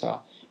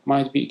 Vorkuta,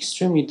 might be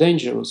extremely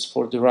dangerous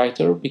for the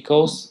writer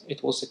because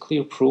it was a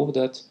clear proof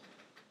that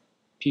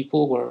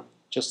people were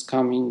just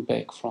coming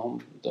back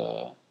from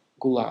the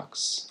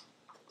gulags.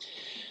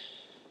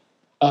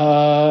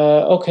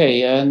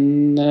 Okay,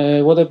 and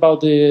what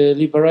about the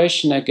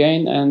liberation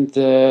again and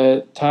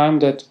the time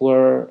that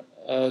were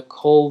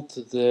called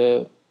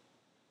the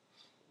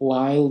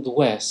Wild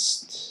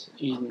West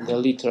in the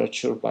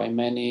literature by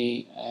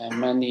many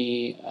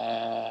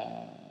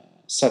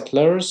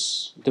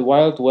settlers? The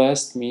Wild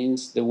West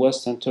means the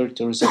western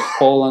territories of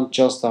Poland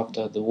just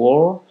after the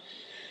war.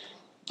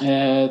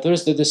 There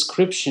is the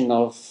description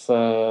of,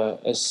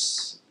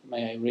 as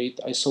may I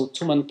read, "I saw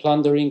two men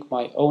plundering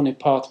my own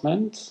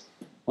apartment.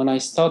 When I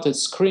started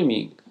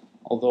screaming,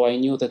 although I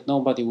knew that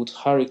nobody would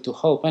hurry to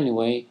help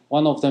anyway,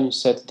 one of them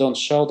said, 'Don't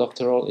shout,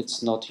 after all,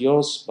 it's not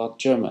yours, but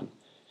German.'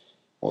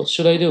 What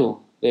should I do?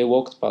 They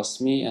walked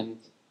past me and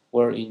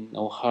were in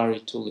no hurry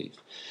to leave."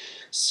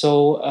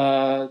 So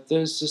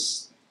there's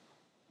this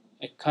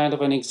a kind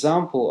of an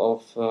example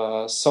of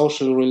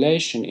social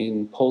relation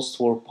in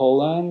post-war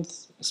Poland,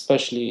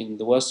 especially in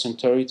the Western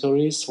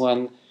territories,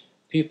 when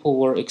people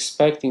were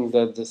expecting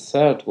that the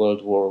Third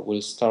World War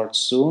will start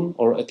soon,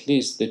 or at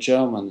least the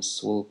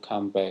Germans will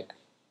come back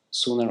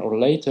sooner or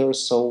later,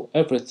 so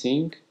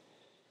everything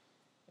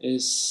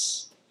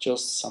is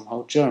just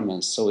somehow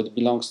German, so it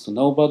belongs to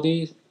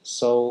nobody,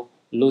 so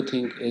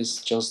looting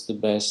is just the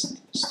best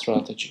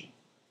strategy.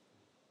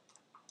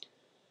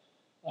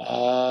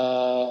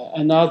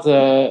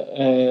 Another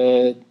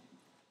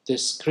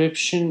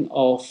description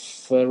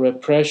of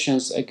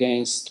repressions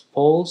against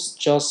Poles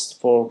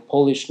just for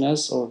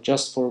Polishness or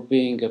just for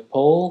being a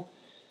Pole.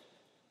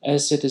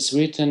 As it is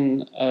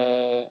written,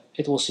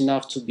 it was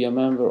enough to be a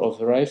member of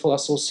a rifle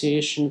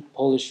association,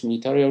 Polish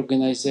military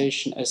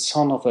organization, a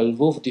son of a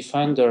Lwów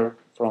defender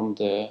from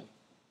the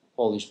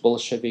Polish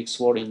Bolsheviks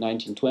war in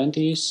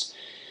 1920s.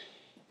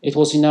 It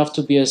was enough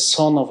to be a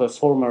son of a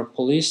former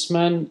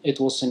policeman. It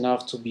was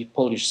enough to be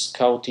Polish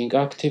scouting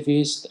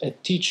activist, a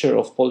teacher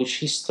of Polish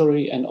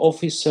history, an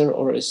officer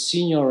or a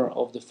senior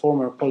of the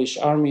former Polish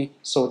army.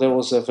 So there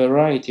was a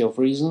variety of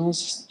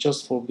reasons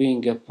just for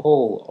being a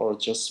Pole or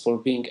just for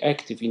being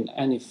active in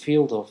any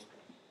field of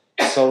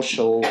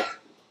social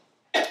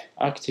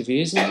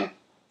activism.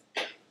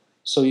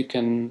 So you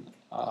can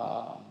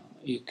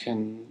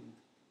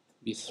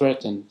be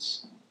threatened.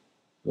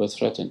 You were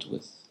threatened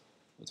with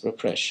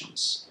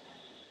repressions.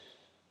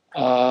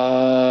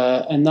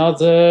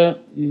 Another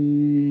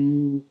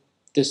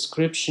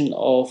description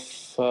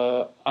of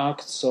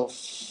acts of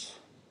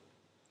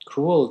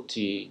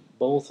cruelty,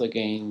 both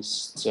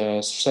against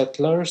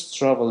settlers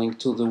traveling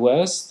to the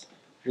West,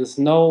 with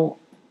no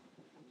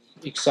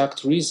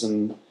exact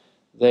reason.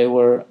 They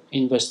were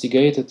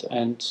investigated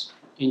and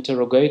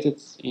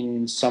interrogated,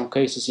 in some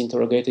cases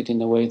interrogated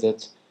in a way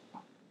that,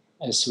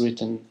 as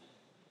written,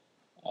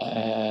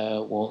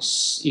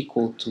 was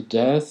equal to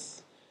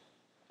death,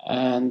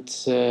 and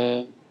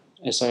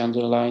as I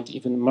underlined,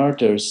 even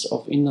murders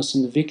of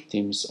innocent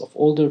victims, of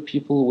older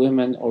people,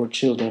 women or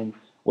children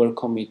were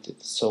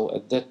committed. So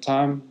at that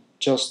time,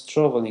 just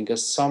traveling,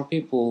 as some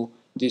people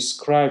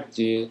described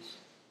the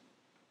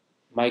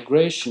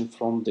migration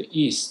from the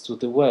east to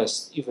the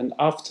west, even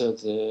after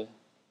the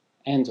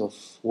end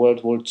of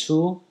World War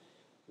II,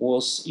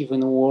 was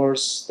even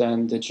worse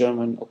than the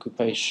German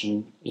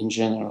occupation in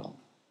general.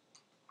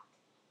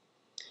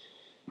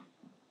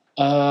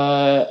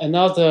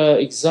 Another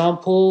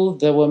example,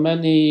 there were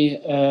many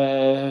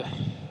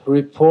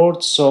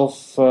reports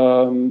of,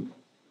 I'm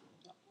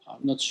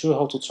not sure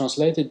how to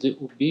translate it, the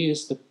UB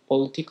is the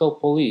political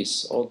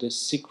police or the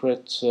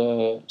secret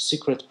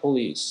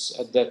police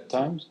at that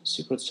time,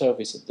 secret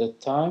service at that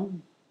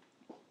time,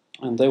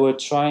 and they were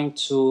trying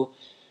to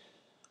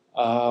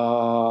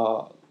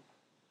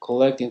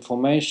collect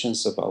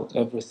informations about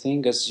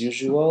everything as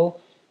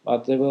usual,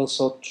 but they were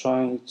also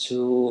trying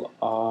to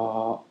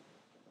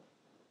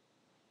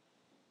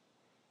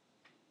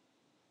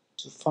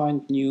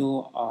find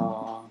new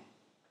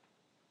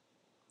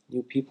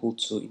people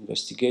to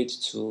investigate,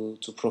 to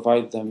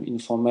provide them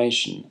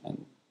information,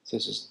 and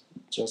this is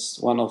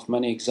just one of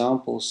many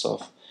examples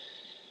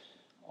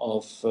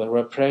of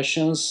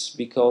repressions,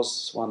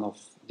 because one of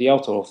the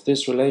author of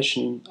this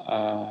relation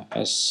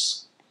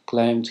has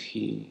claimed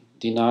he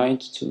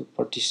denied to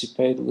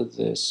participate with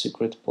the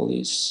secret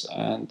police,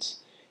 and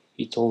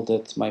he told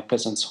that my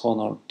peasant's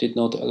honor did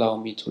not allow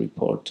me to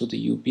report to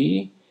the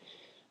UB.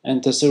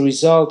 And as a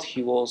result,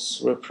 he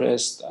was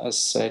repressed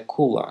as a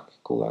kulak.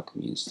 Kulak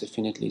means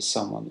definitely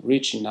someone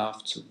rich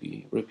enough to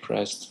be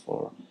repressed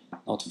for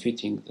not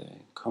fitting the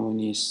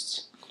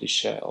communist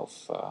cliché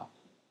of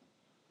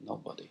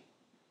nobody.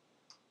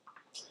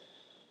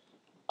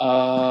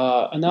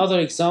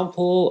 Another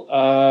example,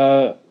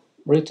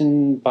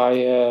 written by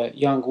a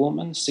young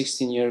woman,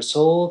 16 years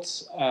old,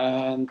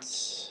 and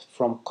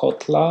from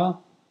Kotla.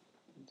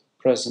 The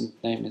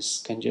present name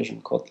is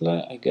Kędzierzyn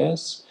Kotle, I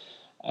guess.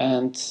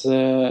 And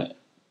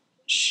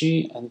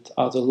she and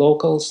other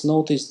locals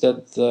noticed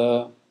that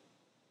the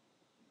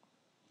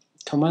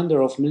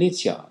commander of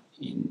militia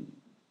in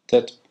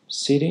that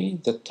city,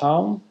 that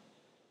town,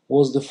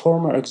 was the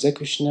former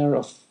executioner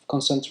of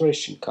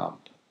concentration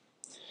camp.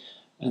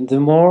 And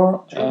the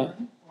more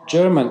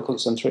German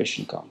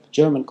concentration camp.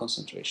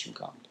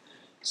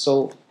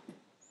 So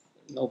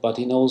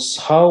nobody knows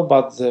how,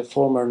 but the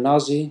former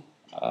Nazi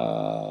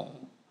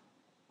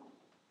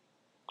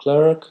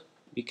clerk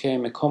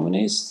became a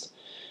communist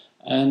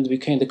and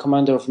became the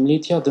commander of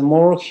militia. The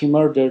more he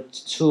murdered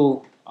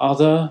 2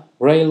 other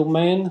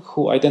railmen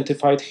who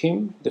identified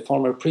him, the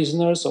former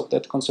prisoners of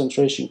that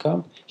concentration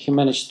camp. He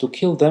managed to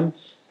kill them,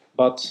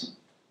 but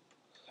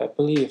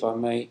happily, if I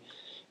may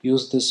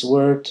use this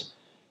word,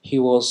 he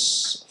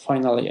was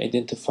finally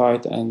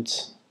identified and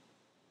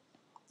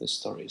the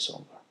story is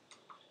over.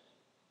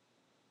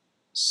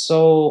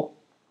 So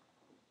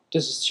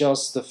this is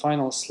just the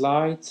final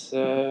slide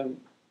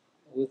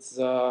with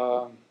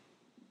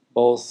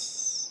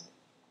both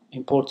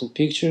important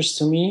pictures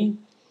to me.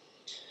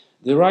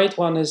 The right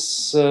one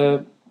is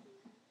the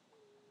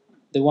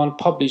one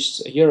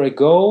published a year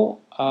ago,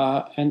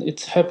 and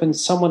it happened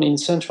someone in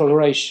Central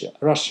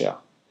Russia.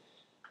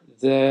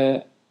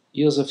 The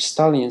Joseph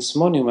Stalin's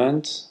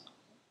monument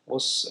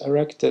was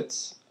erected,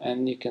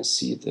 and you can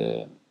see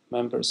the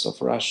members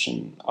of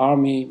Russian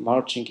army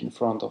marching in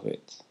front of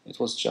it. It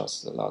was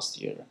just the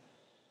last year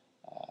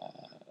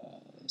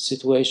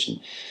situation.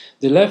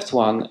 The left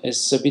one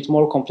is a bit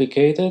more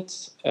complicated.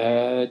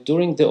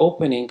 During the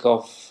opening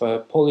of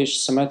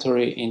Polish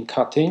cemetery in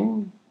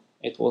Katyń,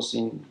 it was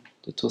in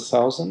the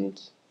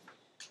 2000.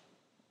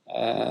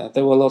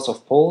 There were lots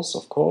of Poles,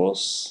 of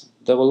course.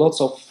 There were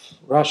lots of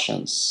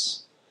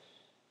Russians.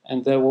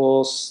 And there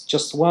was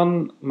just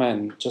one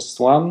man,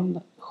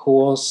 who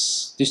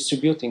was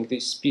distributing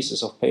these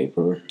pieces of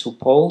paper to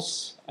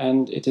Poles.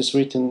 And it is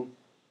written,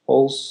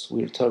 "Poles,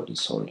 we're terribly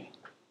sorry."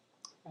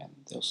 And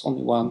there was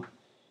only one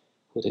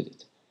who did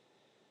it.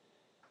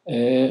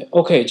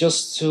 Okay,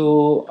 just to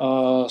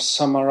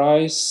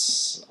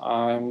summarize,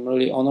 I'm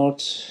really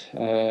honored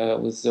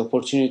with the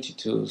opportunity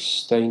to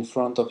stay in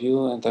front of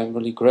you, and I'm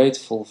really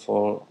grateful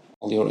for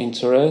all your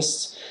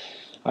interests.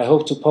 I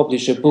hope to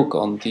publish a book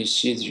on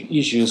these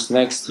issues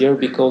next year,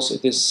 because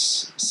it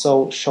is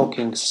so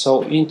shocking,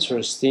 so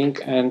interesting,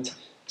 and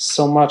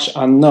so much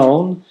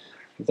unknown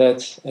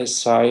that,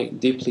 as I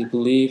deeply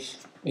believe,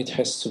 it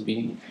has to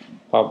be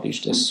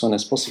published as soon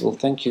as possible.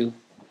 Thank you.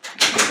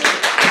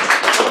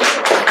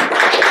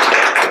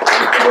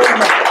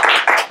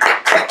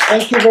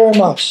 Thank you very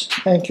much.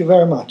 Thank you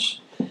very much.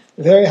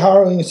 Very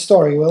harrowing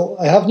story. Well,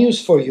 I have news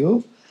for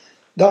you.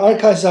 The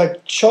archives are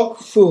chock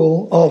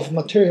full of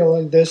material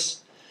like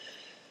this.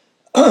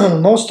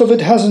 Most of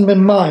it hasn't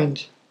been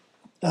mined.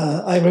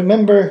 I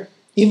remember,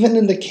 even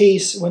in the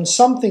case when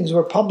some things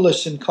were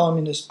published in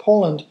communist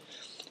Poland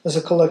as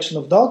a collection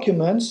of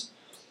documents,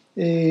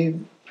 the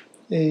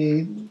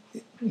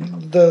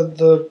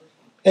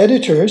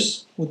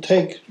editors would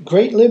take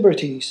great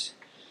liberties.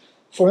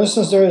 For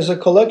instance, there is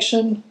a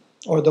collection,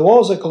 or there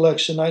was a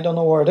collection, I don't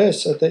know where it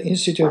is, at the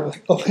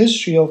Institute of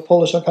History of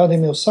Polish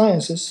Academy of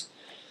Sciences,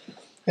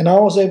 and I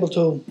was able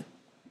to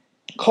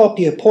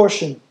copy a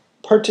portion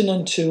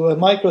pertinent to a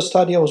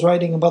micro-study I was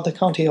writing about the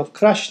county of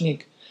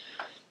Kraśnik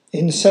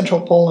in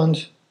central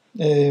Poland,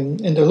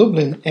 in the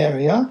Lublin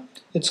area.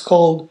 It's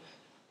called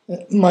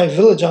My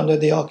Village Under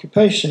the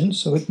Occupation,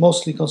 so it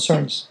mostly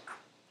concerns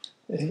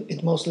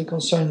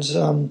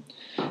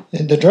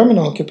the German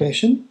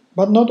occupation,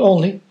 but not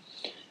only.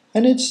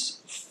 And it's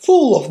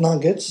full of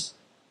nuggets,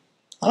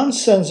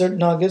 uncensored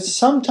nuggets.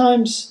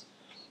 Sometimes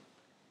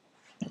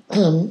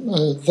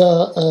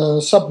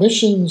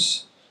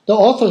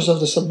the authors of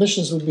the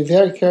submissions would be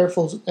very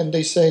careful, and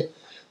they say,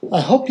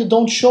 "I hope you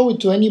don't show it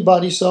to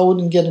anybody so I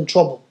wouldn't get in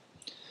trouble."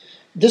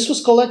 This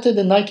was collected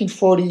in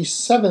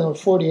 1947 or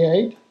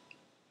 48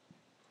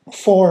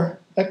 for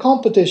a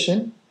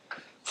competition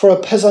for a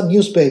peasant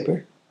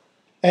newspaper,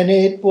 and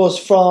it was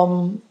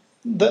from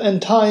the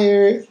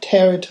entire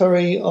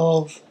territory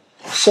of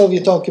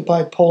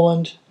Soviet-occupied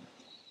Poland,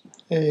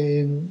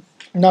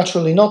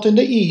 naturally not in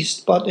the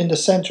east, but in the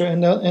center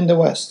and the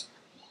west.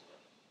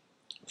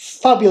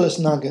 Fabulous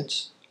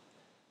nuggets.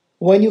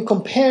 When you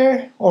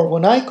compare, or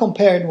when I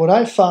compared what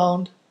I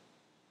found,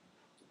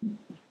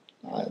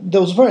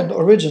 those weren't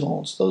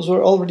originals. Those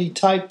were already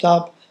typed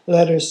up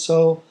letters,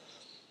 so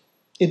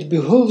it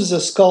behooves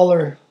a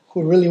scholar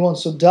who really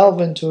wants to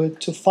delve into it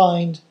to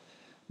find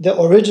the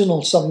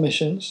original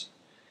submissions.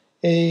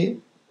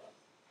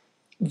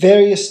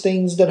 Various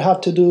things that have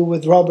to do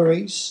with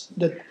robberies,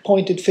 that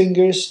pointed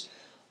fingers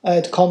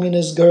at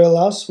communist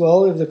guerrillas.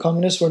 Well, if the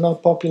communists were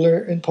not popular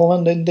in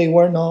Poland, then they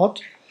were not.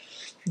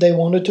 They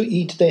wanted to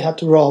eat, they had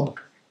to rob.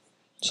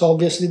 So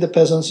obviously the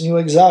peasants knew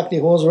exactly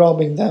who was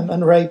robbing them,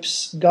 and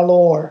rapes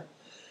galore,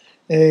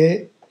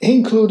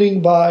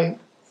 including by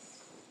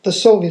the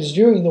Soviets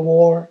during the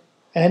war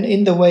and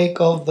in the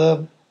wake of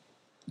the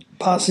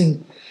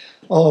passing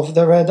of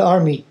the Red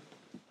Army.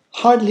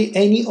 Hardly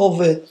any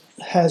of it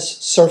has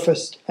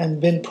surfaced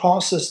and been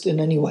processed in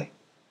any way.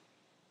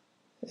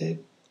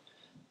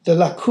 The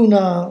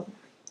lacuna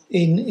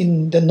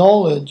in the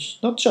knowledge,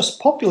 not just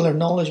popular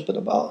knowledge, but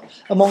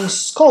among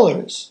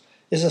scholars,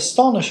 is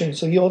astonishing.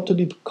 So you ought to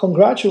be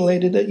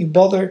congratulated that you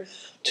bother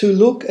to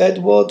look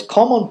at what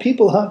common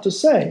people have to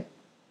say.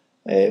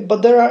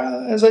 But there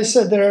are, as I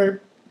said, there are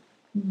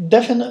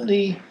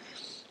definitely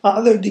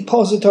other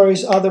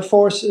depositories, other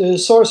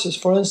sources.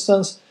 For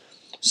instance,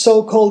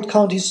 so-called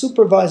county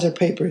supervisor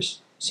papers.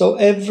 So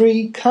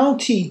every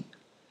county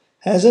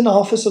has an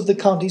office of the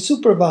county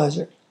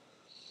supervisor.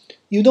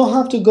 You don't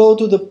have to go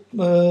to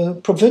the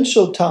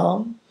provincial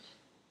town.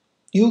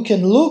 You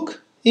can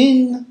look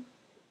in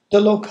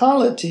the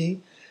locality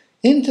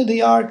into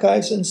the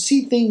archives and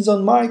see things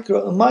on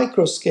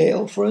micro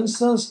scale. For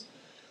instance,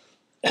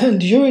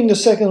 during the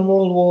Second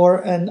World War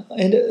and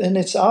in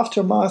its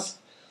aftermath,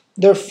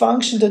 there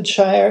functioned a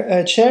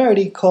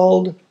charity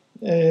called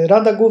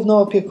Rada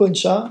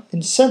Główno-Opiekuńcza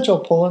in central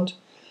Poland,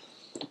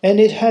 and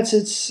it has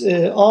its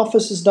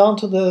offices down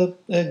to the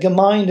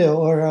Gemeinde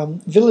or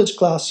village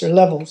cluster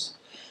levels.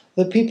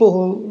 The people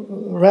who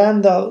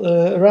ran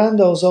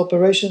those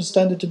operations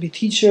tended to be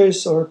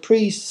teachers or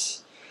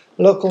priests,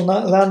 local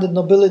landed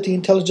nobility,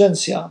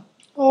 intelligentsia,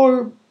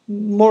 or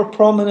more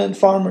prominent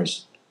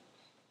farmers.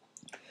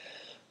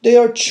 They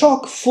are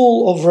chock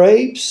full of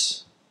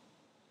rapes,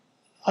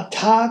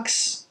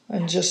 attacks,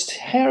 and just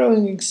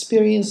harrowing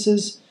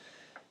experiences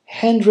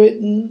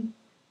handwritten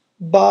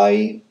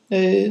by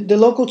the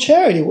local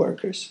charity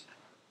workers.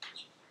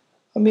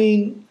 I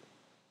mean,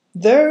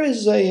 there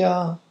is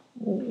a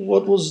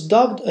what was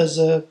dubbed as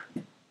a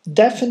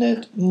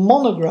definite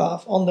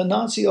monograph on the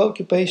Nazi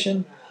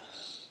occupation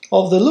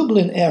of the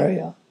Lublin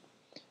area.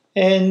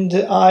 And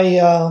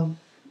I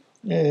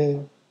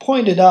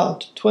pointed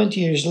out 20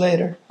 years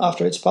later,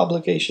 after its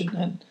publication,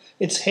 and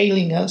it's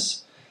hailing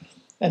us,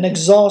 an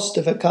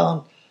exhaustive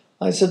account.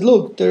 I said,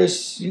 look,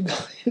 you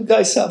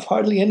guys have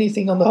hardly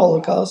anything on the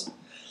Holocaust,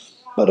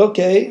 but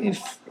okay,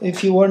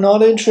 if you were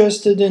not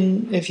interested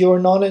in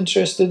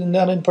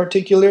that in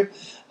particular,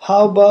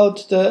 how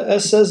about the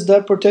SS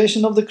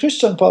deportation of the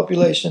Christian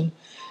population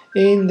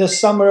in the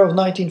summer of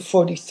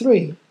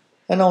 1943?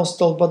 And I was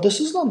told, but this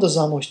is not the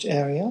Zamość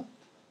area.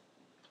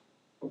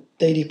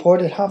 They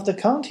deported half the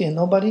county and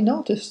nobody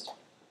noticed.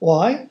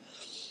 Why?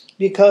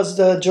 Because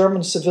the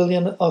German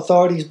civilian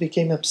authorities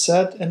became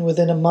upset, and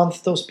within a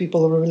month those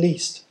people were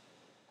released.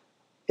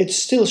 It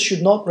still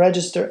should not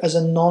register as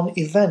a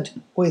non-event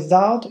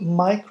without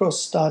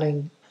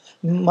micro-studies,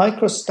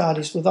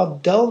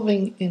 without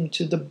delving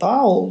into the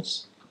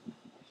bowels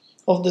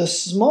of the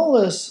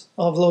smallest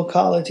of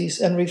localities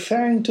and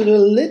referring to the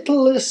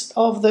littlest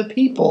of the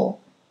people.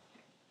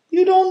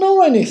 You don't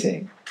know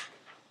anything.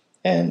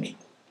 And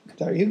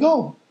there you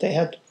go.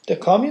 The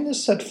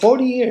communists had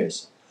 40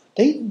 years.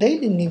 They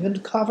didn't even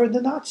cover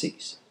the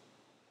Nazis.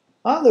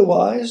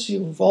 Otherwise,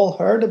 you've all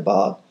heard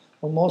about,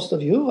 or most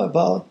of you,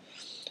 about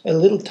a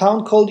little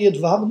town called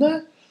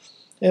Jedwabne,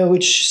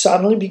 which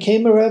suddenly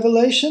became a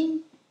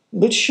revelation,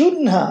 which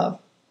shouldn't have.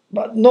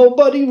 But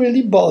nobody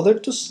really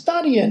bothered to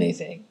study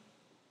anything.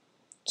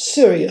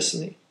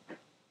 Seriously.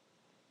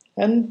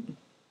 And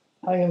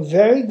I am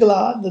very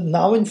glad that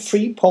now in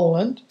free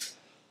Poland,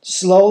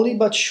 slowly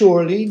but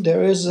surely,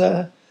 there is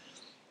a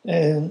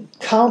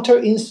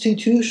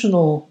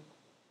counter-institutional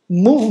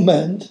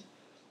movement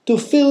to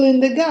fill in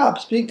the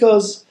gaps,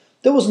 because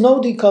there was no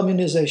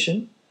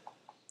decommunization.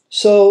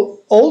 So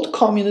old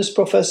communist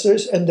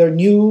professors and their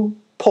new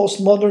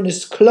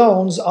postmodernist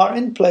clones are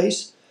in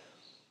place,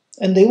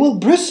 and they will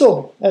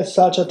bristle at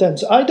such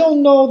attempts. I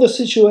don't know the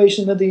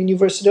situation at the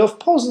University of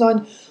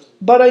Poznań,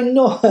 but I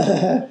know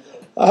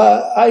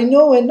I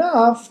know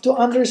enough to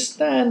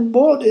understand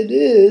what it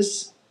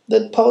is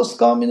that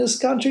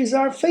post-communist countries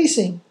are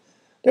facing.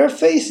 They're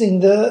facing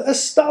the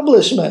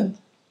establishment,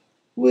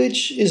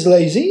 which is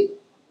lazy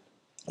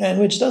and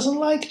which doesn't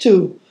like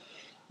to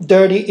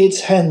dirty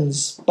its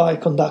hands by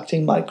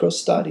conducting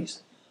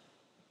micro-studies.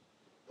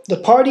 The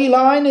party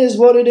line is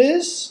what it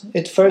is.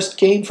 It first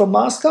came from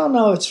Moscow,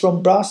 now it's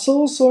from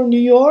Brussels or New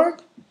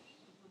York,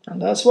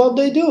 and that's what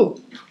they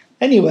do.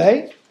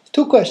 Anyway,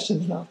 2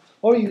 questions now.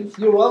 Or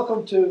you're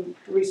welcome to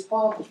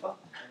respond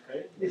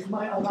if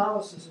my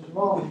analysis is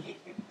wrong.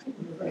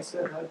 As I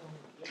said, I don't.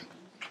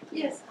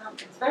 Yes,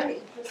 it's very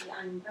interesting.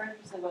 I'm very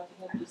interested in what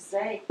you have to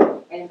say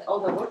and all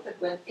the work that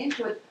went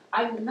into it.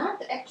 I'm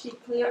not actually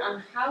clear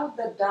on how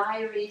the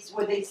diaries,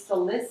 were they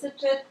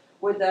solicited?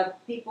 Were the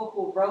people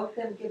who wrote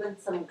them given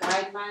some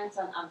guidelines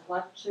on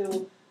what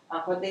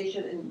they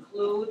should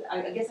include?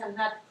 I guess I'm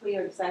not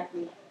clear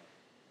exactly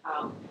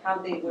how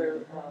they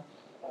were about.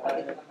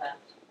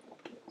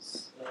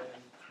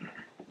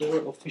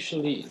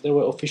 There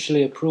were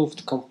officially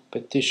approved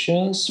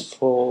competitions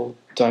for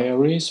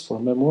diaries, for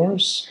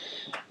memoirs,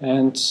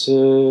 and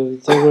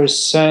they were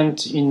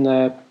sent in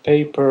a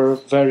paper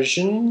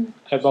version.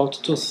 About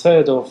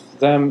 2/3 of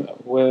them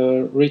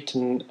were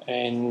written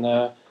in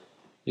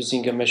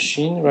using a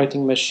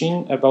writing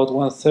machine. About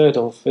 1/3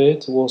 of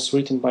it was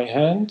written by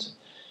hand,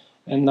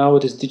 and now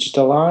it is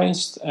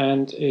digitalized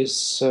and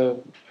is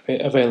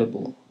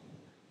available.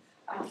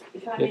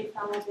 If I may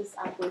follow this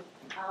up with,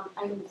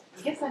 I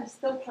guess I'm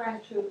still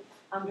trying to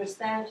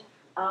understand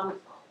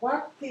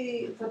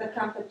for the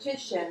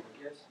competition,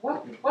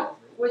 what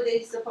were they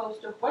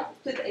supposed to, what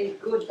did a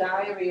good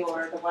diary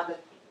or the one that...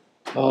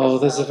 Oh,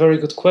 that's a very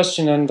good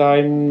question, and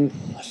I'm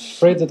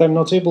afraid that I'm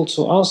not able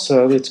to answer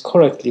it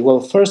correctly.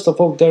 Well, first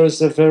of all, there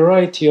is a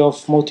variety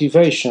of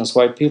motivations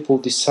why people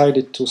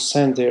decided to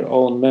send their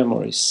own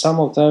memories. Some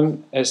of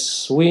them,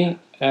 as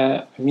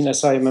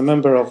I am a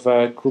member of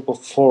a group of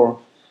 4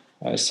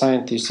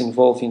 scientists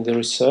involved in the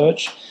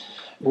research,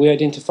 we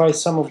identified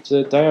some of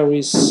the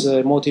diaries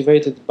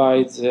motivated by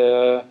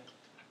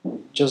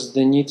just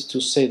the need to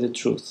say the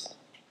truth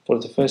for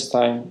the first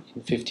time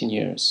in 15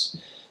 years.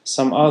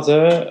 Some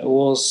other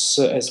was,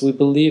 as we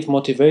believe,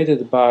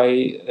 motivated by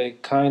a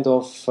kind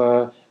of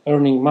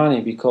earning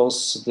money, because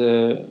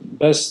the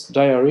best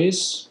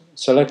diaries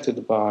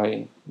selected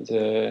by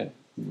the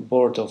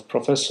board of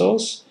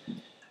professors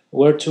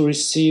were to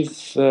receive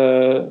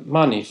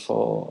money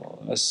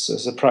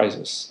as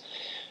prizes.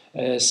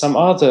 Some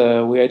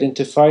other we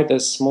identified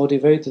as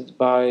motivated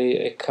by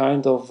a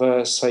kind of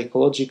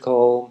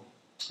psychological,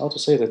 how to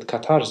say that,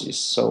 catharsis.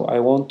 So I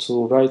want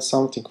to write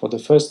something for the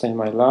first time in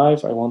my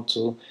life. I want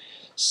to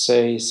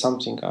say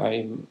something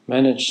I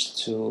managed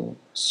to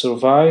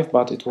survive,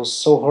 but it was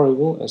so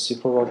horrible, as you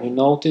probably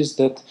noticed,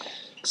 that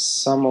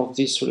some of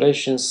these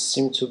relations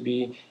seem to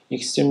be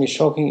extremely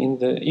shocking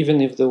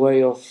even if the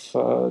way of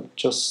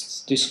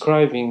just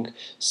describing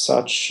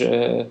such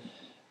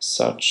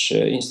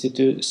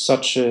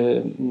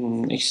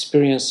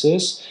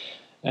experiences.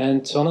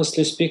 And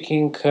honestly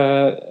speaking,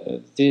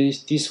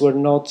 these were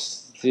not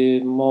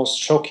the most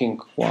shocking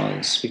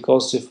ones,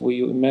 because if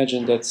we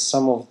imagine that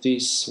some of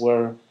these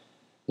were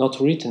not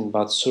written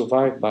but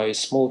survived by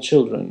small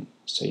children,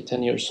 say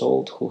 10 years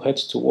old, who had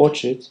to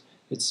watch it,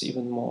 it's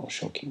even more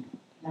shocking.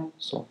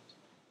 So,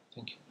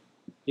 thank you.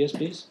 Yes,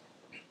 please.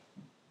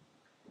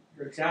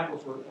 Your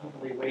examples were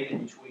evenly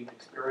weighted between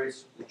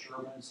experience with the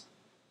Germans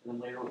and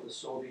then later with the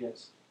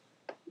Soviets.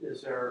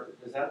 Does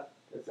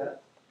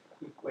that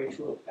equate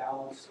to a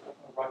balance,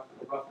 a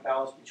rough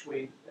balance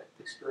between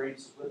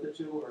experiences with the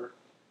two, or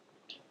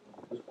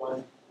was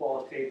one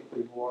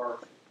qualitatively more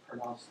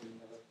pronounced than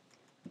the other?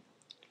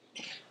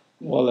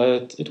 Well,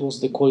 it was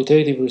the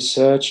qualitative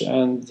research,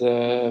 and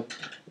the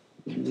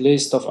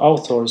list of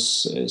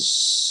authors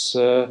is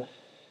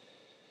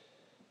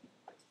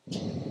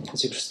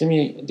it's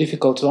extremely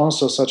difficult to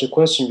answer such a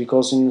question,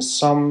 because in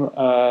some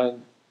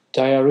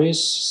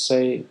diaries,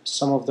 say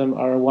some of them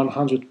are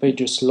 100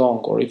 pages long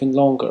or even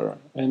longer,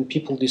 and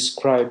people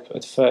describe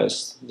at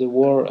first the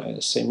war,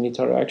 say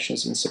military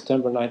actions in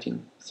September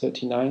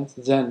 1939,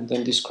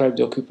 then describe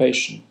the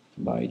occupation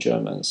by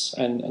Germans,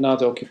 and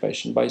another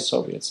occupation by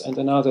Soviets, and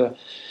another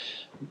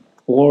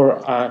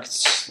war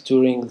acts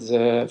during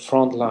the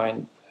front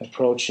line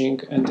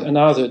approaching, and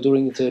another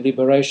during the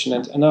liberation,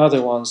 and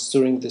another ones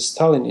during the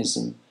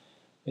Stalinism.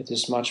 It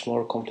is much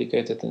more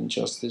complicated than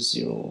just the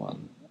 0-1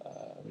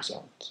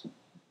 result,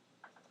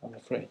 I'm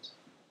afraid.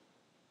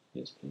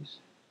 Yes, please.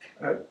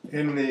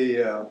 In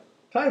the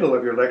title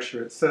of your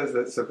lecture, it says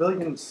that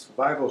civilian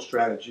survival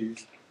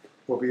strategies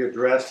will be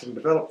addressed and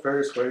develop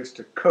various ways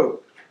to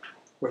cope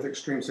with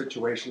extreme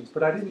situations,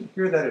 but I didn't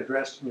hear that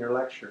addressed in your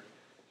lecture.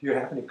 Do you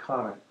have any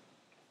comment?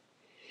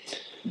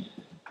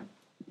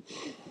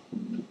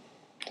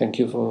 Thank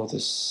you for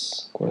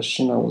this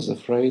question. I was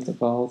afraid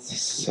about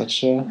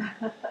such a...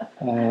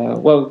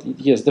 well,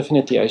 yes,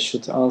 definitely I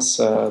should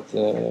answer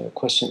the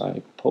question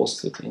I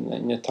posted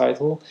in the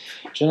title.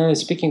 Generally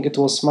speaking, it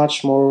was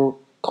much more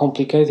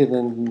complicated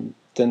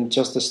than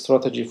just a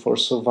strategy for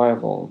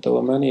survival. There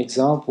were many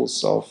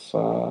examples of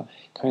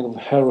kind of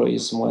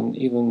heroism when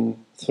even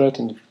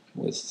threatened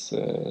with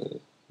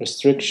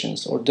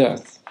restrictions or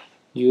death,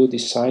 you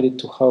decided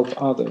to help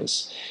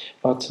others.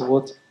 But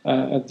what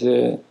at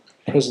the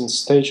present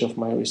stage of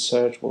my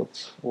research,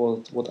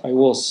 what I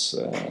was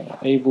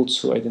able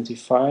to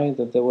identify,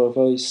 that there were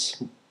very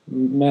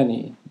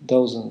many,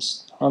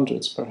 dozens,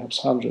 hundreds, perhaps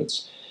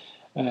hundreds,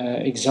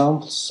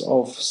 examples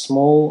of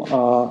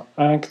small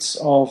acts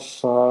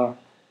of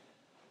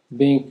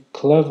being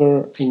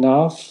clever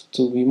enough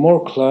to be more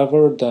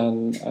clever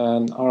than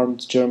an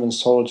armed German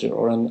soldier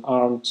or an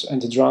armed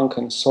and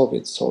drunken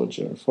Soviet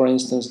soldier. For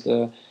instance,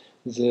 the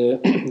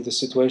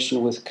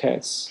situation with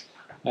cats,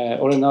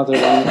 or another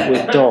one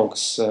with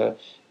dogs.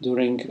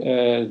 During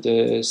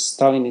the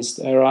Stalinist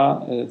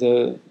era,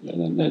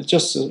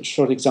 just a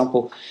short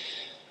example,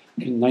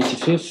 in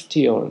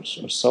 1950 or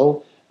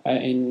so,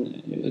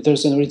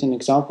 there's a written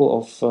example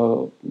of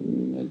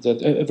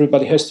that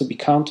everybody has to be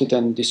counted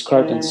and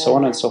described and so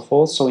on and so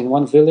forth. So in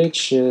one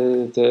village,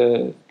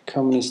 the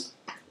communist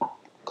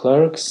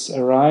clerks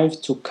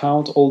arrived to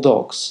count all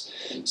dogs.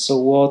 So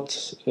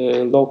what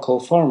local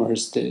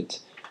farmers did,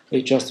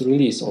 they just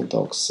released all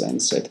dogs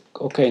and said,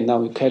 okay,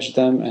 now you catch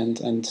them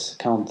and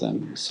count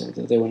them, so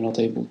that they were not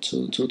able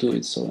to do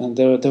it. So, and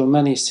there were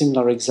many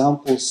similar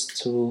examples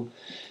to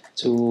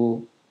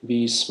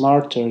be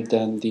smarter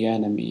than the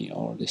enemy,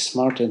 or the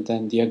smarter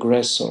than the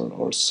aggressor,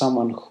 or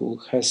someone who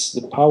has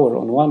the power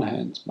on one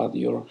hand, but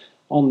your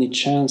only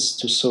chance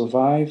to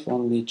survive,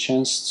 only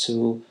chance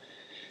to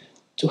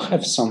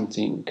have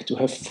something, to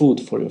have food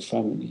for your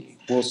family,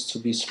 was to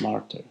be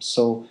smarter.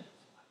 So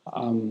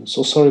I'm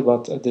so sorry,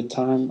 but at the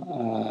time,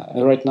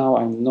 right now,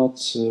 I'm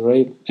not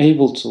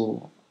able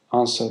to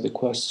answer the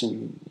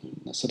question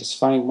in a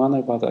satisfying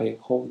manner, but I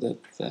hope that,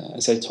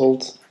 as I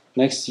told,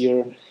 next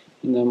year,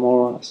 in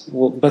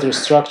a better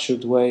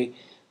structured way,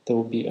 there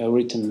will be a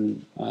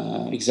written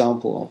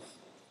example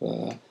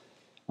of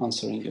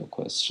answering your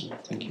question.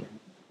 Thank you.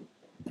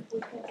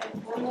 We can take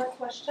one more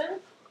question.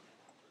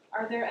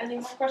 Are there any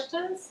more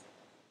questions?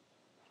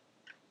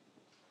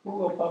 Who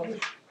will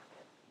publish?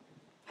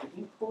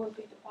 Who will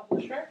be the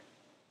publisher?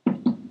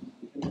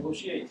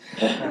 Negotiate.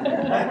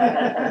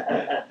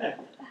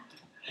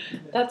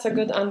 That's a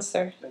good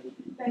answer.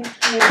 Thank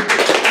you.